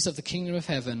keys of the kingdom of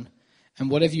heaven, and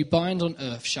whatever you bind on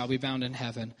earth shall be bound in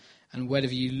heaven, and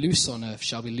whatever you loose on earth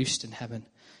shall be loosed in heaven.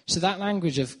 So that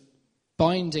language of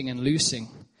binding and loosing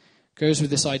goes with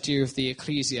this idea of the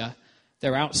ecclesia.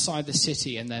 They're outside the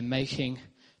city and they're making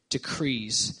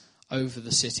decrees over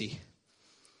the city.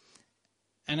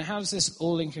 And how does this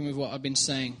all link in with what I've been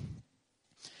saying?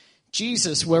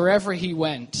 Jesus, wherever he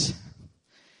went,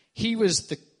 he was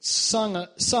the son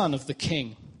of the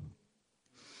king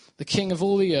of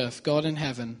all the earth, God in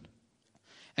heaven.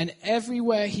 And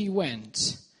everywhere he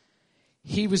went,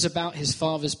 he was about his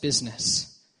Father's business.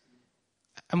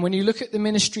 And when you look at the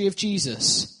ministry of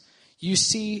Jesus, you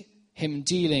see him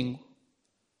dealing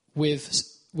with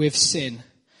sin.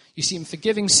 You see him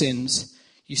forgiving sins.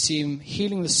 You see him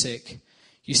healing the sick.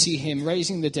 You see him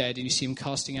raising the dead. And you see him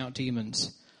casting out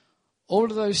demons. All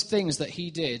of those things that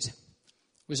he did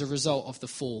was a result of the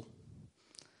fall.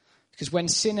 Because when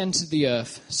sin entered the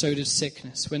earth, so did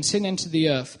sickness. When sin entered the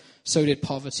earth, so did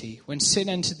poverty. When sin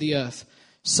entered the earth,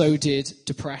 so did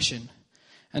depression.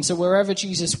 And so wherever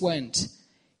Jesus went,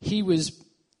 he was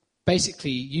basically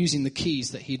using the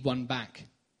keys that he'd won back.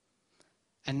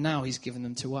 And now he's given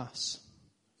them to us.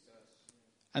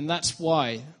 And that's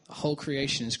why the whole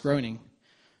creation is groaning.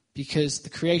 Because the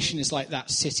creation is like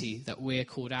that city that we're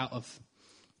called out of.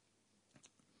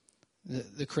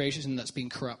 The creation that's been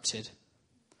corrupted.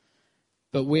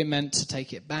 But we're meant to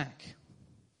take it back.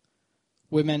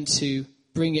 We're meant to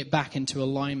bring it back into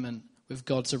alignment with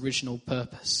God's original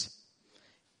purpose.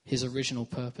 His original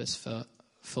purpose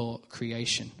for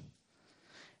creation.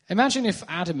 Imagine if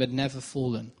Adam had never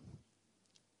fallen.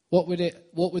 What would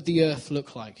the earth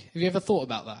look like? Have you ever thought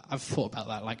about that? I've thought about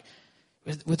that. Like,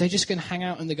 were they just going to hang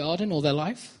out in the garden all their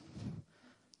life?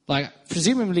 Like,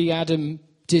 presumably Adam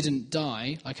didn't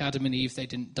die. Like Adam and Eve, they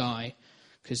didn't die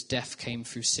because death came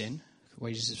through sin. The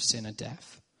wages of sin are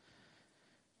death.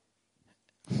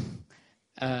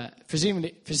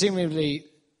 Presumably,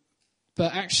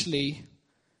 but actually,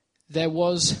 there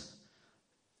was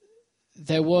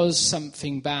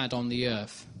something bad on the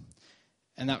earth.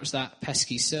 And that was that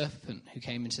pesky serpent who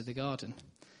came into the garden.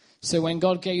 So when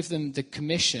God gave them the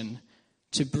commission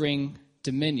to bring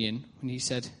dominion, when he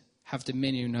said, have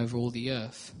dominion over all the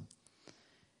earth,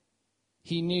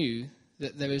 he knew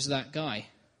that there was that guy,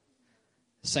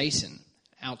 Satan,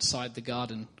 outside the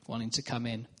garden wanting to come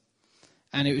in.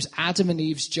 And it was Adam and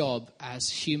Eve's job as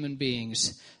human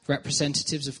beings,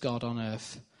 representatives of God on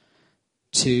earth,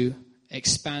 to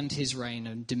expand his reign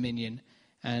and dominion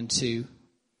and to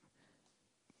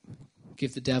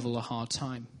give the devil a hard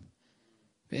time.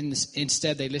 But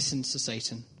instead, they listened to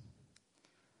Satan.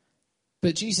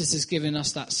 But Jesus has given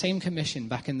us that same commission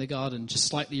back in the garden, just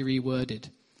slightly reworded.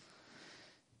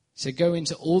 So go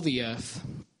into all the earth,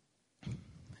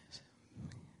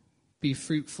 be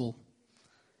fruitful,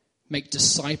 make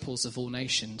disciples of all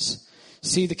nations.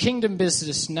 See, the kingdom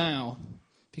business now,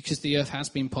 because the earth has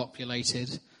been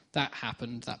populated, that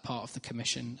happened, that part of the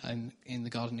commission in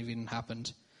the Garden of Eden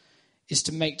happened, is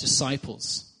to make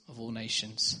disciples of all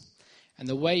nations. And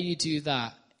the way you do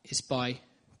that is by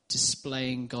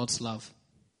displaying God's love.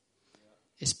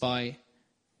 It's by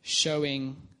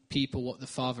showing people what the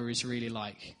Father is really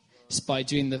like. It's by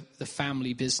doing the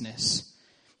family business.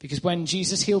 Because when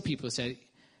Jesus healed people, he said,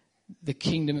 the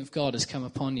kingdom of God has come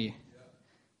upon you.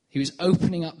 He was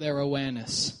opening up their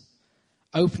awareness.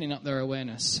 Opening up their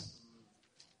awareness.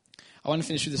 I want to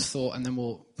finish with this thought and then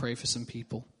we'll pray for some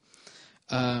people.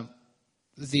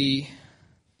 The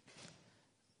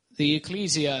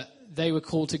ecclesia, they were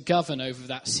called to govern over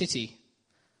that city.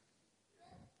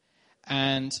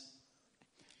 And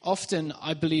often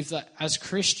I believe that as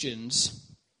Christians,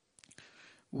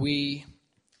 we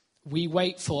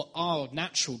wait for our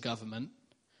natural government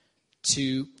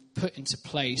to put into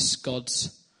place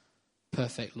God's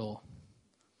perfect law.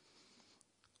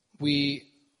 We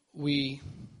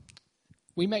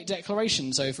make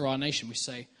declarations over our nation. We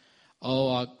say, oh,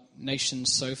 our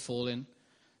nation's so fallen.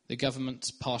 The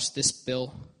government passed this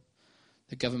bill.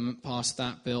 The government passed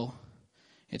that bill.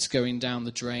 It's going down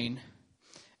the drain.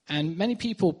 And many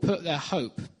people put their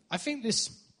hope. I think this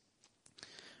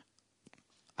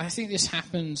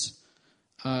happens.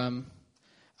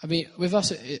 With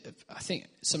us, I think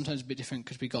sometimes a bit different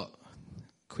because we got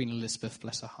Queen Elizabeth,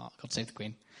 bless her heart. God save the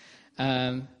Queen.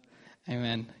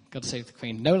 Amen. God save the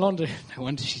Queen. No wonder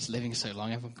she's living so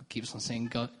long. Everyone keeps on saying,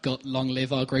 God long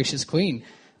live our gracious Queen.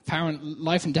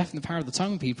 Life and death in the power of the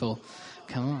tongue, people.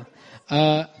 Come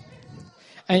on.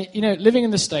 And, living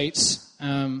in the States,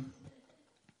 and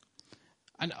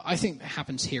I think it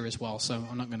happens here as well, so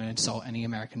I'm not going to insult any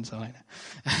Americans like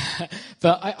that.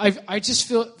 But I just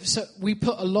feel so we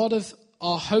put a lot of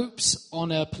our hopes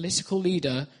on a political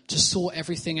leader to sort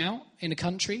everything out in a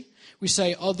country. We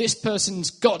say, oh, this person's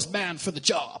God's man for the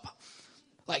job.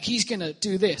 Like, he's going to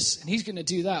do this, and he's going to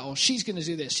do that, or she's going to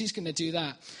do this, she's going to do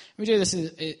that. We do this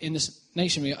in this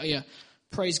nation.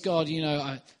 Praise God,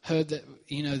 I heard that,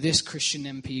 this Christian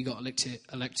MP got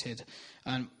elected.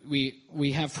 And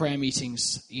we have prayer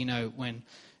meetings, when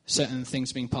certain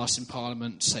things are being passed in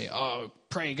Parliament, say, oh,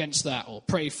 pray against that, or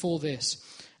pray for this.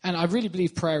 And I really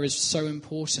believe prayer is so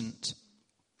important.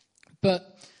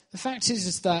 But the fact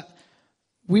is that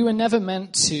we were never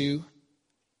meant to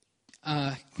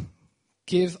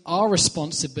give our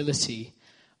responsibility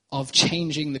of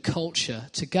changing the culture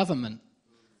to government.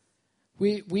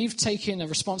 We've taken a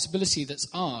responsibility that's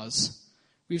ours.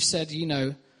 We've said,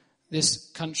 this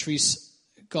country's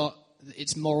got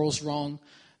its morals wrong,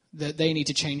 that they need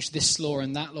to change this law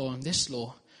and that law and this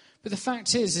law. But the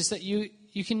fact is that you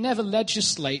can never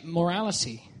legislate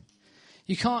morality.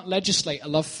 You can't legislate a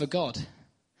love for God.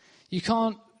 You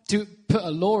can't put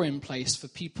a law in place for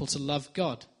people to love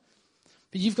God.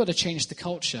 But you've got to change the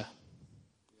culture.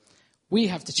 We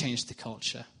have to change the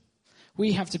culture.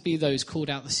 We have to be those called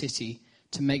out the city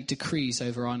to make decrees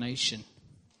over our nation.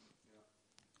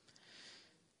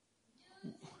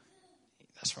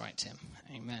 That's right, Tim.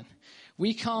 Amen.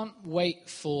 We can't wait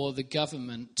for the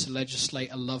government to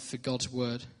legislate a love for God's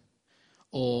word,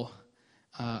 or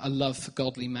a love for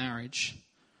godly marriage,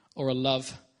 or a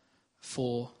love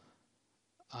for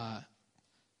the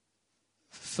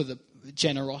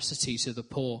generosity to the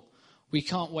poor. We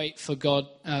can't wait for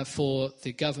for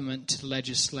the government to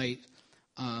legislate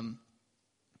an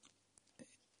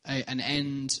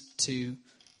end to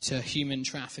human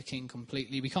trafficking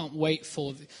completely. We can't wait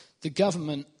for the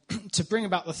government to bring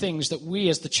about the things that we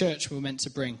as the church were meant to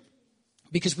bring,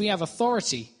 because we have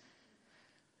authority.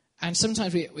 And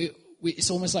sometimes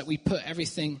it's almost like we put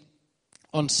everything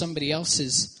on somebody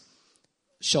else's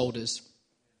shoulders.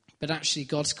 But actually,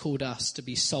 God's called us to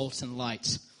be salt and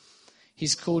light.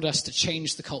 He's called us to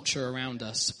change the culture around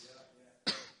us.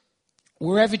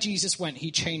 Wherever Jesus went, he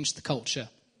changed the culture.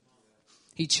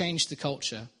 He changed the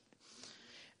culture.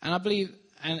 And I believe,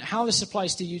 and how this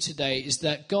applies to you today, is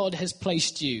that God has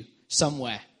placed you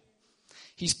somewhere.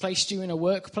 He's placed you in a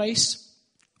workplace.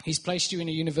 He's placed you in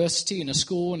a university, in a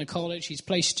school, in a college. He's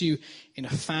placed you in a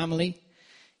family.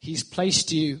 He's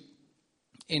placed you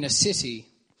in a city.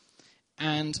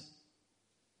 And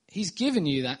he's given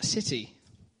you that city.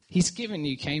 He's given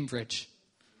you Cambridge.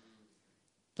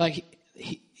 Like,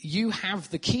 you have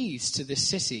the keys to this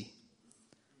city.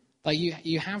 Like,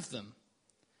 you have them.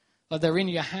 Like, they're in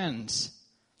your hands.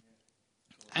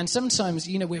 And sometimes,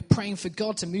 we're praying for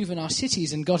God to move in our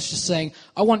cities, and God's just saying,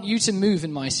 I want you to move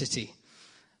in my city.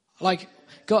 Like,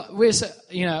 God, let's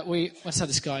have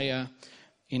this guy,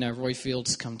 Roy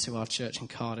Fields come to our church in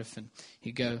Cardiff, and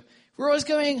he'd go, we're always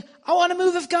going, I want a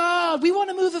move of God. We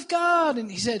want a move of God. And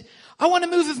he said, I want a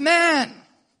move of man.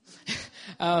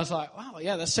 And I was like, wow,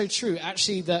 yeah, that's so true.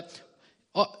 Actually, that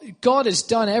God has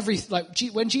done everything. Like,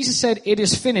 when Jesus said, it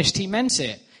is finished, he meant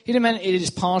it. He didn't mean it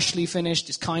is partially finished,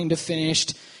 it's kind of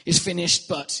finished, it's finished,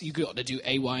 but you've got to do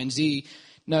A, Y, and Z.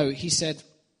 No, he said,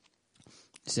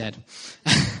 Z.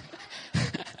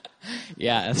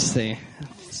 Yeah,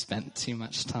 spent too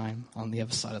much time on the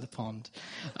other side of the pond.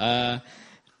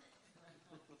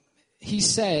 He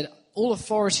said, all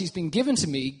authority has been given to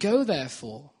me, go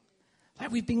therefore.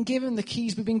 Like, we've been given the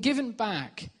keys, we've been given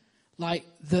back, like,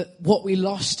 what we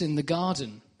lost in the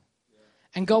garden.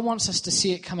 And God wants us to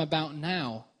see it come about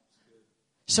now.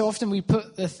 So often we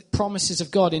put the promises of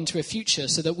God into a future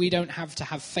so that we don't have to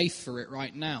have faith for it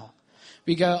right now.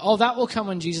 We go, oh, that will come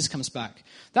when Jesus comes back.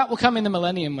 That will come in the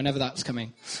millennium, whenever that's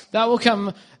coming. That will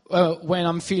come when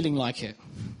I'm feeling like it.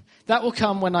 That will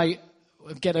come when I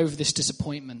get over this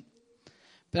disappointment.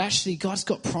 But actually, God's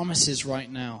got promises right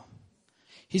now.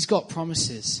 He's got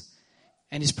promises.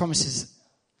 And his promises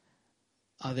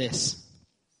are this: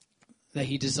 that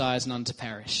he desires none to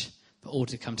perish, but all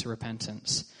to come to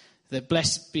repentance. That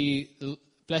blessed be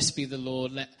the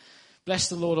Lord. Bless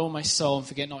the Lord, all my soul, and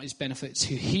forget not his benefits,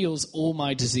 who heals all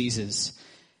my diseases,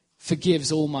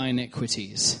 forgives all my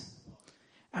iniquities.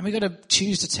 And we've got to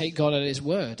choose to take God at his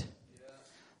word.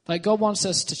 Like, God wants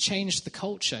us to change the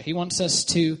culture. He wants us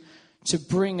to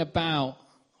bring about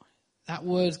that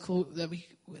word called,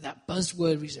 that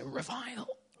buzzword, we say, revival.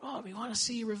 Lord, we want to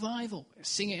see revival.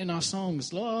 Sing it in our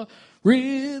songs. Lord,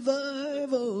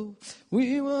 revival.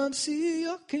 We want to see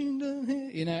your kingdom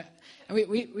here. And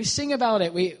we sing about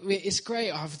it. It's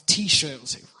great. I have a T-shirt that will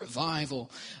say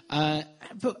revival.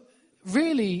 But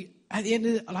really, at the end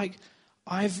of it,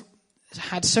 I've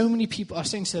had so many people. I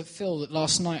was saying to Phil that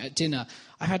last night at dinner,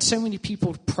 I've had so many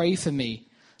people pray for me.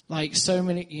 Like, so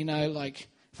many,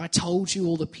 if I told you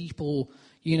all the people,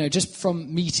 just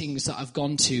from meetings that I've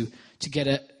gone to to get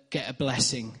a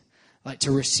blessing, like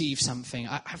to receive something.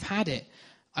 I've had it.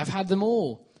 I've had them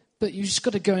all. But you just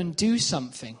got to go and do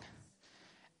something.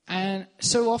 And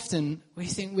so often we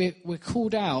think we're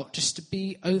called out just to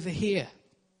be over here,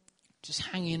 just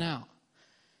hanging out,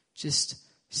 just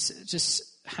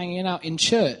hanging out in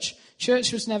church.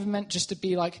 Church was never meant just to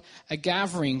be like a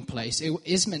gathering place. It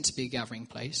is meant to be a gathering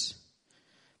place.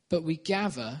 But we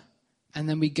gather and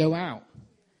then we go out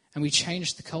and we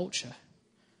change the culture.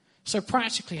 So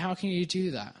practically, how can you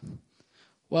do that?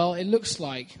 Well, it looks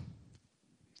like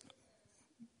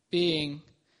being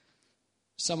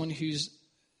someone who's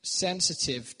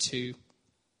sensitive to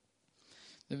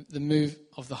the move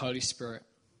of the Holy Spirit.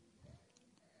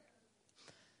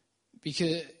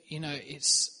 Because,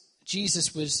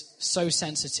 Jesus was so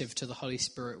sensitive to the Holy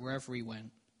Spirit wherever he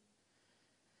went.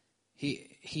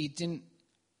 He didn't,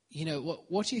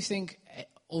 what do you think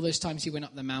all those times he went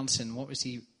up the mountain, what was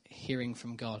he hearing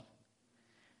from God?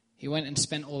 He went and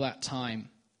spent all that time.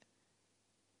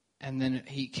 And then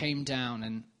he came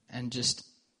down and just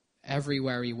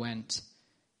everywhere he went,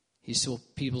 he saw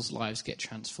people's lives get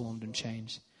transformed and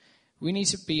changed. We need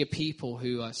to be a people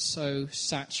who are so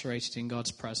saturated in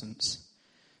God's presence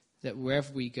that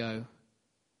wherever we go,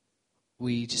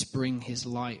 we just bring his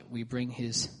light, we bring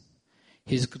his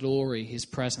glory, his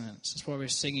presence. That's why we're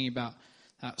singing about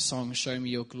that song, Show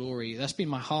Me Your Glory. That's been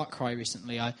my heart cry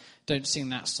recently. I don't sing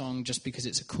that song just because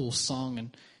it's a cool song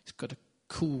and it's got a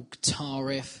cool guitar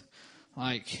riff.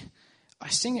 I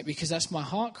sing it because that's my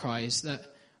heart cry, is that,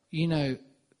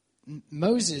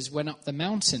 Moses went up the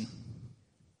mountain.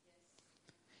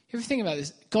 You ever think about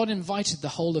this? God invited the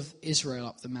whole of Israel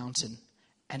up the mountain,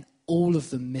 and all of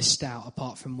them missed out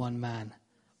apart from one man.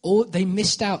 They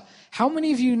missed out. How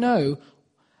many of you know,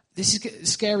 this is a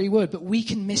scary word, but we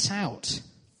can miss out.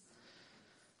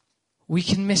 We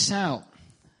can miss out.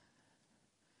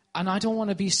 And I don't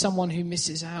want to be someone who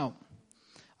misses out.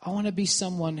 I want to be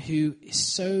someone who is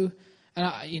so, and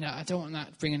I don't want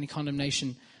that to bring any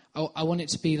condemnation. I want it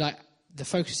to be like, the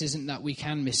focus isn't that we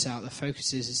can miss out. The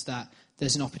focus is that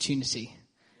there's an opportunity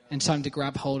and time to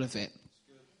grab hold of it.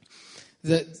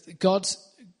 That God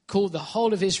called the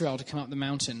whole of Israel to come up the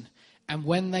mountain. And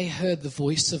when they heard the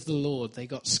voice of the Lord, they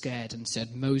got scared and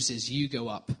said, Moses, you go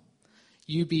up.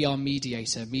 You be our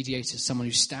mediator. Mediator is someone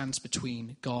who stands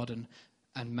between God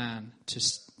and man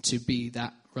to be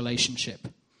that relationship.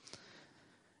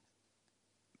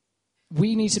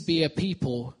 We need to be a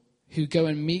people who go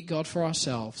and meet God for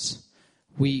ourselves.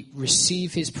 We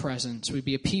receive his presence. We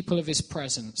be a people of his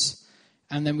presence.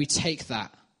 And then we take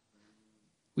that.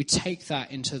 We take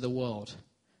that into the world.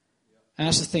 And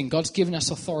that's the thing. God's given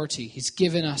us authority. He's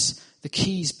given us the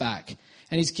keys back.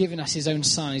 And he's given us his own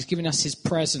son. He's given us his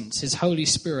presence, his Holy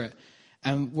Spirit.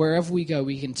 And wherever we go,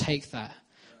 we can take that.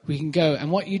 We can go.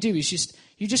 And what you do is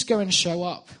you just go and show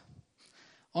up.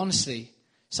 Honestly.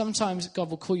 Sometimes God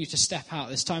will call you to step out.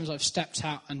 There's times I've stepped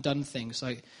out and done things,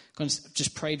 like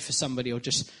just prayed for somebody or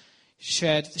just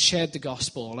shared the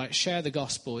gospel. Like, share the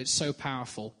gospel. It's so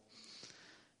powerful.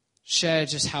 Share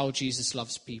just how Jesus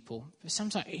loves people. But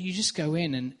sometimes you just go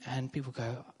in and people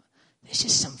go, there's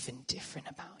just something different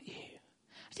about you.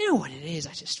 I don't know what it is.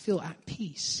 I just feel at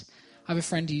peace. I have a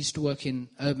friend who used to work in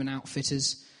Urban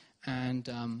Outfitters, and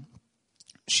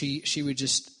she would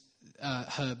just,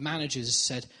 her managers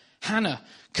said, Hannah,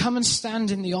 come and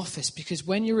stand in the office, because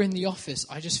when you're in the office,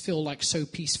 I just feel like so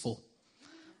peaceful.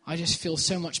 I just feel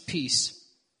so much peace.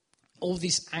 All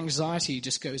this anxiety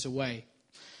just goes away.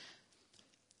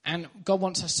 And God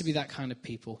wants us to be that kind of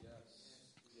people.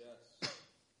 Yes.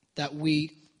 That we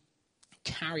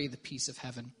carry the peace of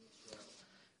heaven.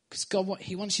 Because God,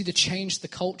 he wants you to change the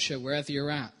culture wherever you're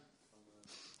at.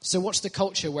 So what's the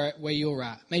culture where you're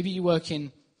at? Maybe you work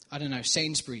in,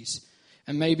 Sainsbury's.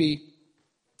 And maybe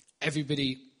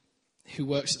everybody who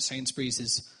works at Sainsbury's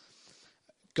is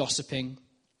gossiping,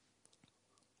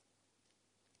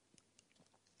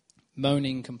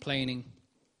 moaning, complaining.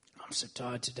 I'm so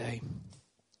tired today.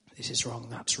 This is wrong,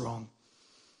 that's wrong.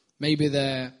 Maybe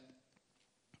they're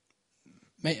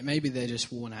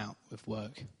just worn out with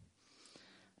work.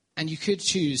 And you could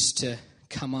choose to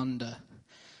come under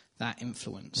that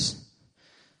influence.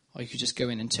 Or you could just go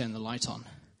in and turn the light on.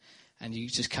 And you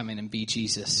just come in and be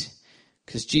Jesus.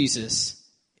 Because Jesus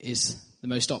is the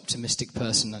most optimistic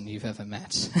person that you've ever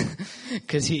met.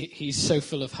 Because he's so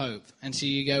full of hope. And so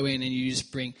you go in and you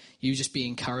just be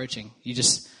encouraging. You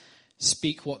just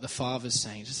speak what the Father's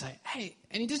saying. Just say, hey,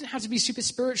 and it doesn't have to be super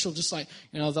spiritual. Just like,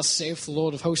 thus saith the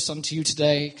Lord of hosts unto you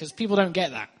today. Because people don't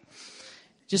get that.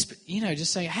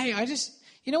 Just say, hey,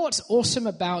 what's awesome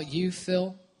about you,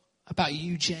 Phil? About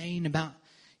you, Jane? About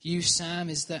you, Sam?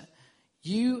 Is that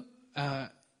you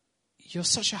you're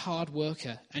such a hard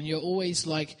worker, and you're always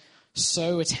like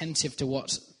so attentive to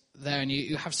what's there, and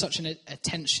you have such an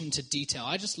attention to detail.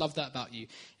 I just love that about you.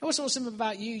 And what's awesome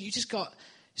about you, you just got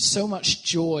so much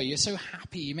joy. You're so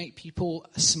happy. You make people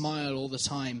smile all the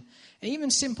time. And even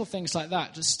simple things like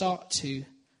that just start to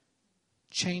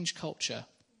change culture,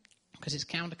 because it's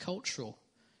countercultural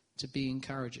to be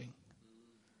encouraging.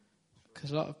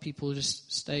 Because a lot of people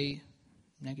just stay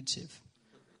negative.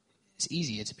 It's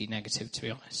easier to be negative, to be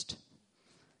honest.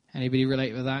 Anybody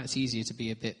relate with that? It's easier to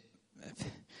be a bit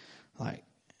like...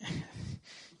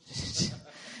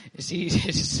 it's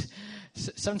easy.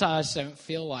 Sometimes I just don't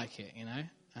feel like it,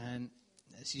 and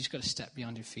so you just got to step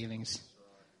beyond your feelings.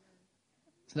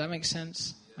 Does that make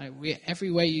sense? Like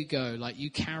everywhere you go, like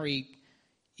you carry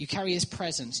His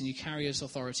presence and you carry His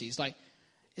authority.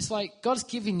 It's like God's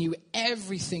giving you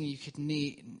everything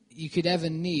you could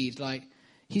ever need. Like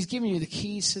He's giving you the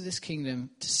keys to this kingdom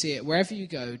to see it wherever you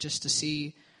go, just to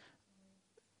see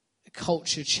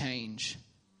culture change.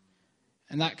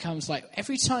 And that comes like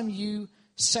every time you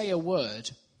say a word.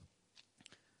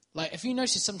 Like if you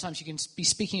notice, sometimes you can be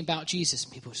speaking about Jesus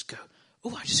and people just go,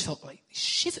 "Oh, I just felt like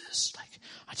shivers. Like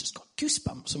I just got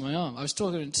goosebumps on my arm." I was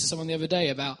talking to someone the other day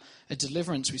about a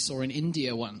deliverance we saw in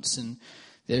India once, and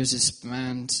there was this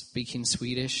man speaking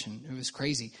Swedish, and it was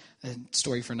crazy. A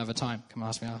story for another time. Come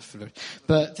ask me afterwards.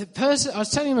 But the person, I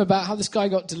was telling him about how this guy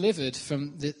got delivered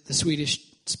from the Swedish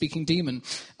speaking demon,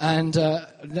 and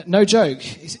no joke,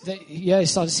 he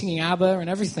started singing ABBA and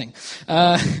everything.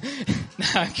 No,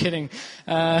 I'm kidding.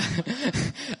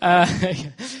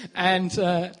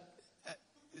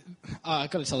 I've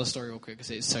got to tell the story real quick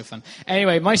because it's so fun.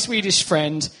 Anyway, my Swedish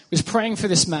friend was praying for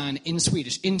this man in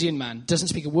Swedish, Indian man, doesn't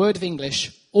speak a word of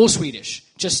English or Swedish,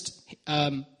 just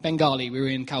Bengali. We were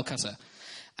in Calcutta.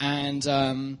 And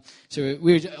so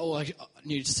we were all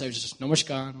new to, so just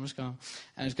namaskar, namaskar, and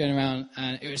I was going around,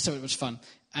 and it was so much fun.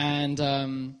 And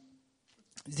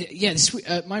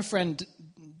my friend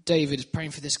David is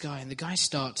praying for this guy, and the guy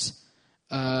starts,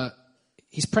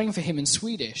 he's praying for him in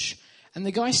Swedish, and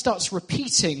the guy starts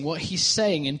repeating what he's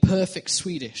saying in perfect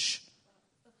Swedish.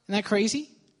 Isn't that crazy?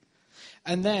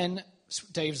 And then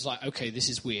David's like, okay, this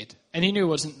is weird. And he knew it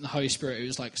wasn't the Holy Spirit, it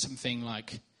was like something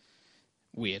like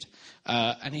weird.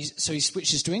 And so he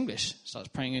switches to English, starts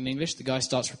praying in English. The guy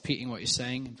starts repeating what he's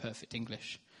saying in perfect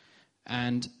English.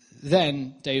 And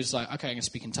then Dave's like, okay, I'm going to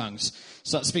speak in tongues.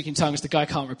 Starts speaking tongues. The guy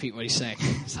can't repeat what he's saying.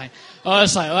 It's like,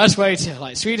 that's way too,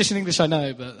 like Swedish and English I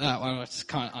know, but that one I just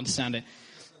can't understand it.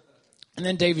 And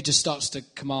then David just starts to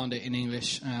command it in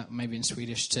English, maybe in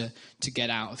Swedish, to get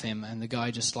out of him. And the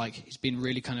guy just he's been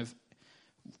really kind of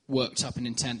worked up and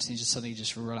intense, and he just suddenly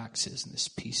just relaxes, and this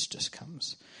peace just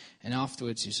comes. And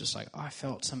afterwards, he's just like, I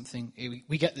felt something.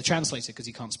 We get the translator because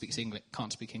he can't speak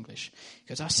English. He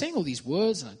goes, I was saying all these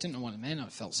words, and I didn't know what it meant. I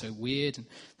felt so weird, and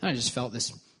then I just felt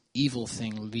this evil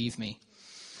thing leave me.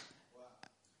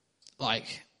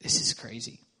 Like, this is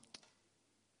crazy.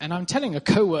 And I'm telling a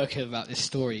co-worker about this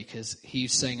story because he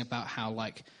was saying about how,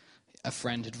 like, a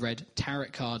friend had read tarot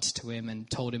cards to him and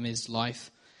told him his life.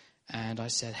 And I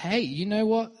said, hey, you know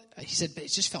what? He said, but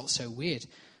it just felt so weird.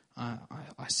 I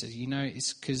said,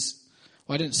 it's because,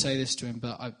 well, I didn't say this to him,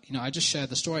 but I just shared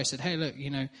the story. I said, hey, look,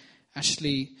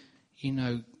 actually,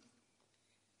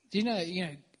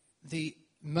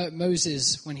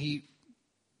 Moses, when he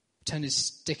turned his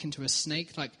stick into a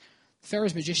snake, like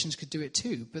Pharaoh's magicians could do it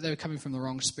too, but they were coming from the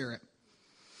wrong spirit.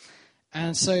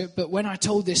 And so, but when I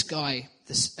told this guy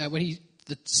the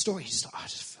story, he's like, I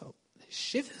just felt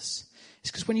shivers.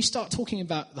 It's because when you start talking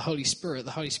about the Holy Spirit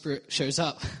shows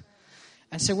up.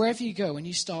 And so wherever you go, when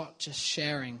you start just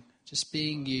sharing, just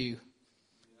being you,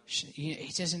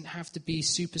 it doesn't have to be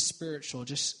super spiritual.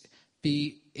 Just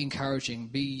be encouraging,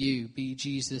 be you, be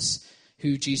Jesus,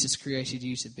 who Jesus created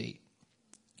you to be.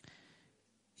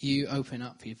 You open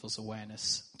up people's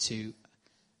awareness to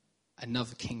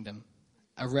another kingdom,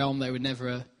 a realm they were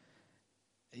never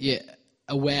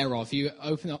aware of. You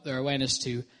open up their awareness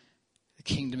to the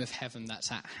kingdom of heaven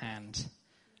that's at hand.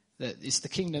 That it's the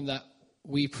kingdom that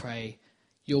we pray,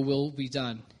 your will be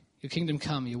done. Your kingdom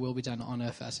come, your will be done on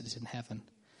earth as it is in heaven.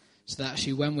 So that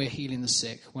actually when we're healing the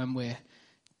sick, when we're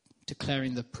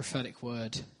declaring the prophetic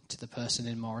word to the person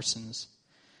in Morrison's,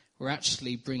 we're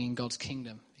actually bringing God's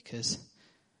kingdom because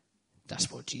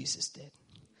that's what Jesus did.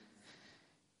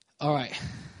 All right.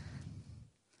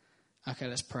 Okay,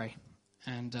 let's pray.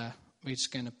 And we're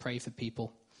just going to pray for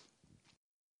people.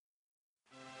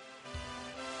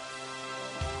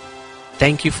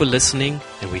 Thank you for listening,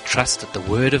 and we trust that the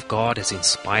Word of God has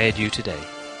inspired you today.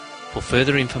 For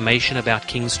further information about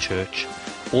King's Church,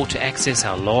 or to access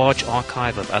our large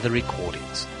archive of other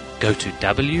recordings, go to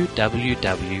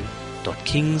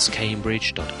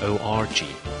www.kingscambridge.org.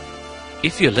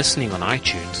 If you're listening on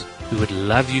iTunes, we would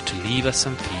love you to leave us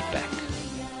some feedback.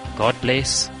 God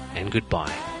bless and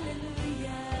goodbye.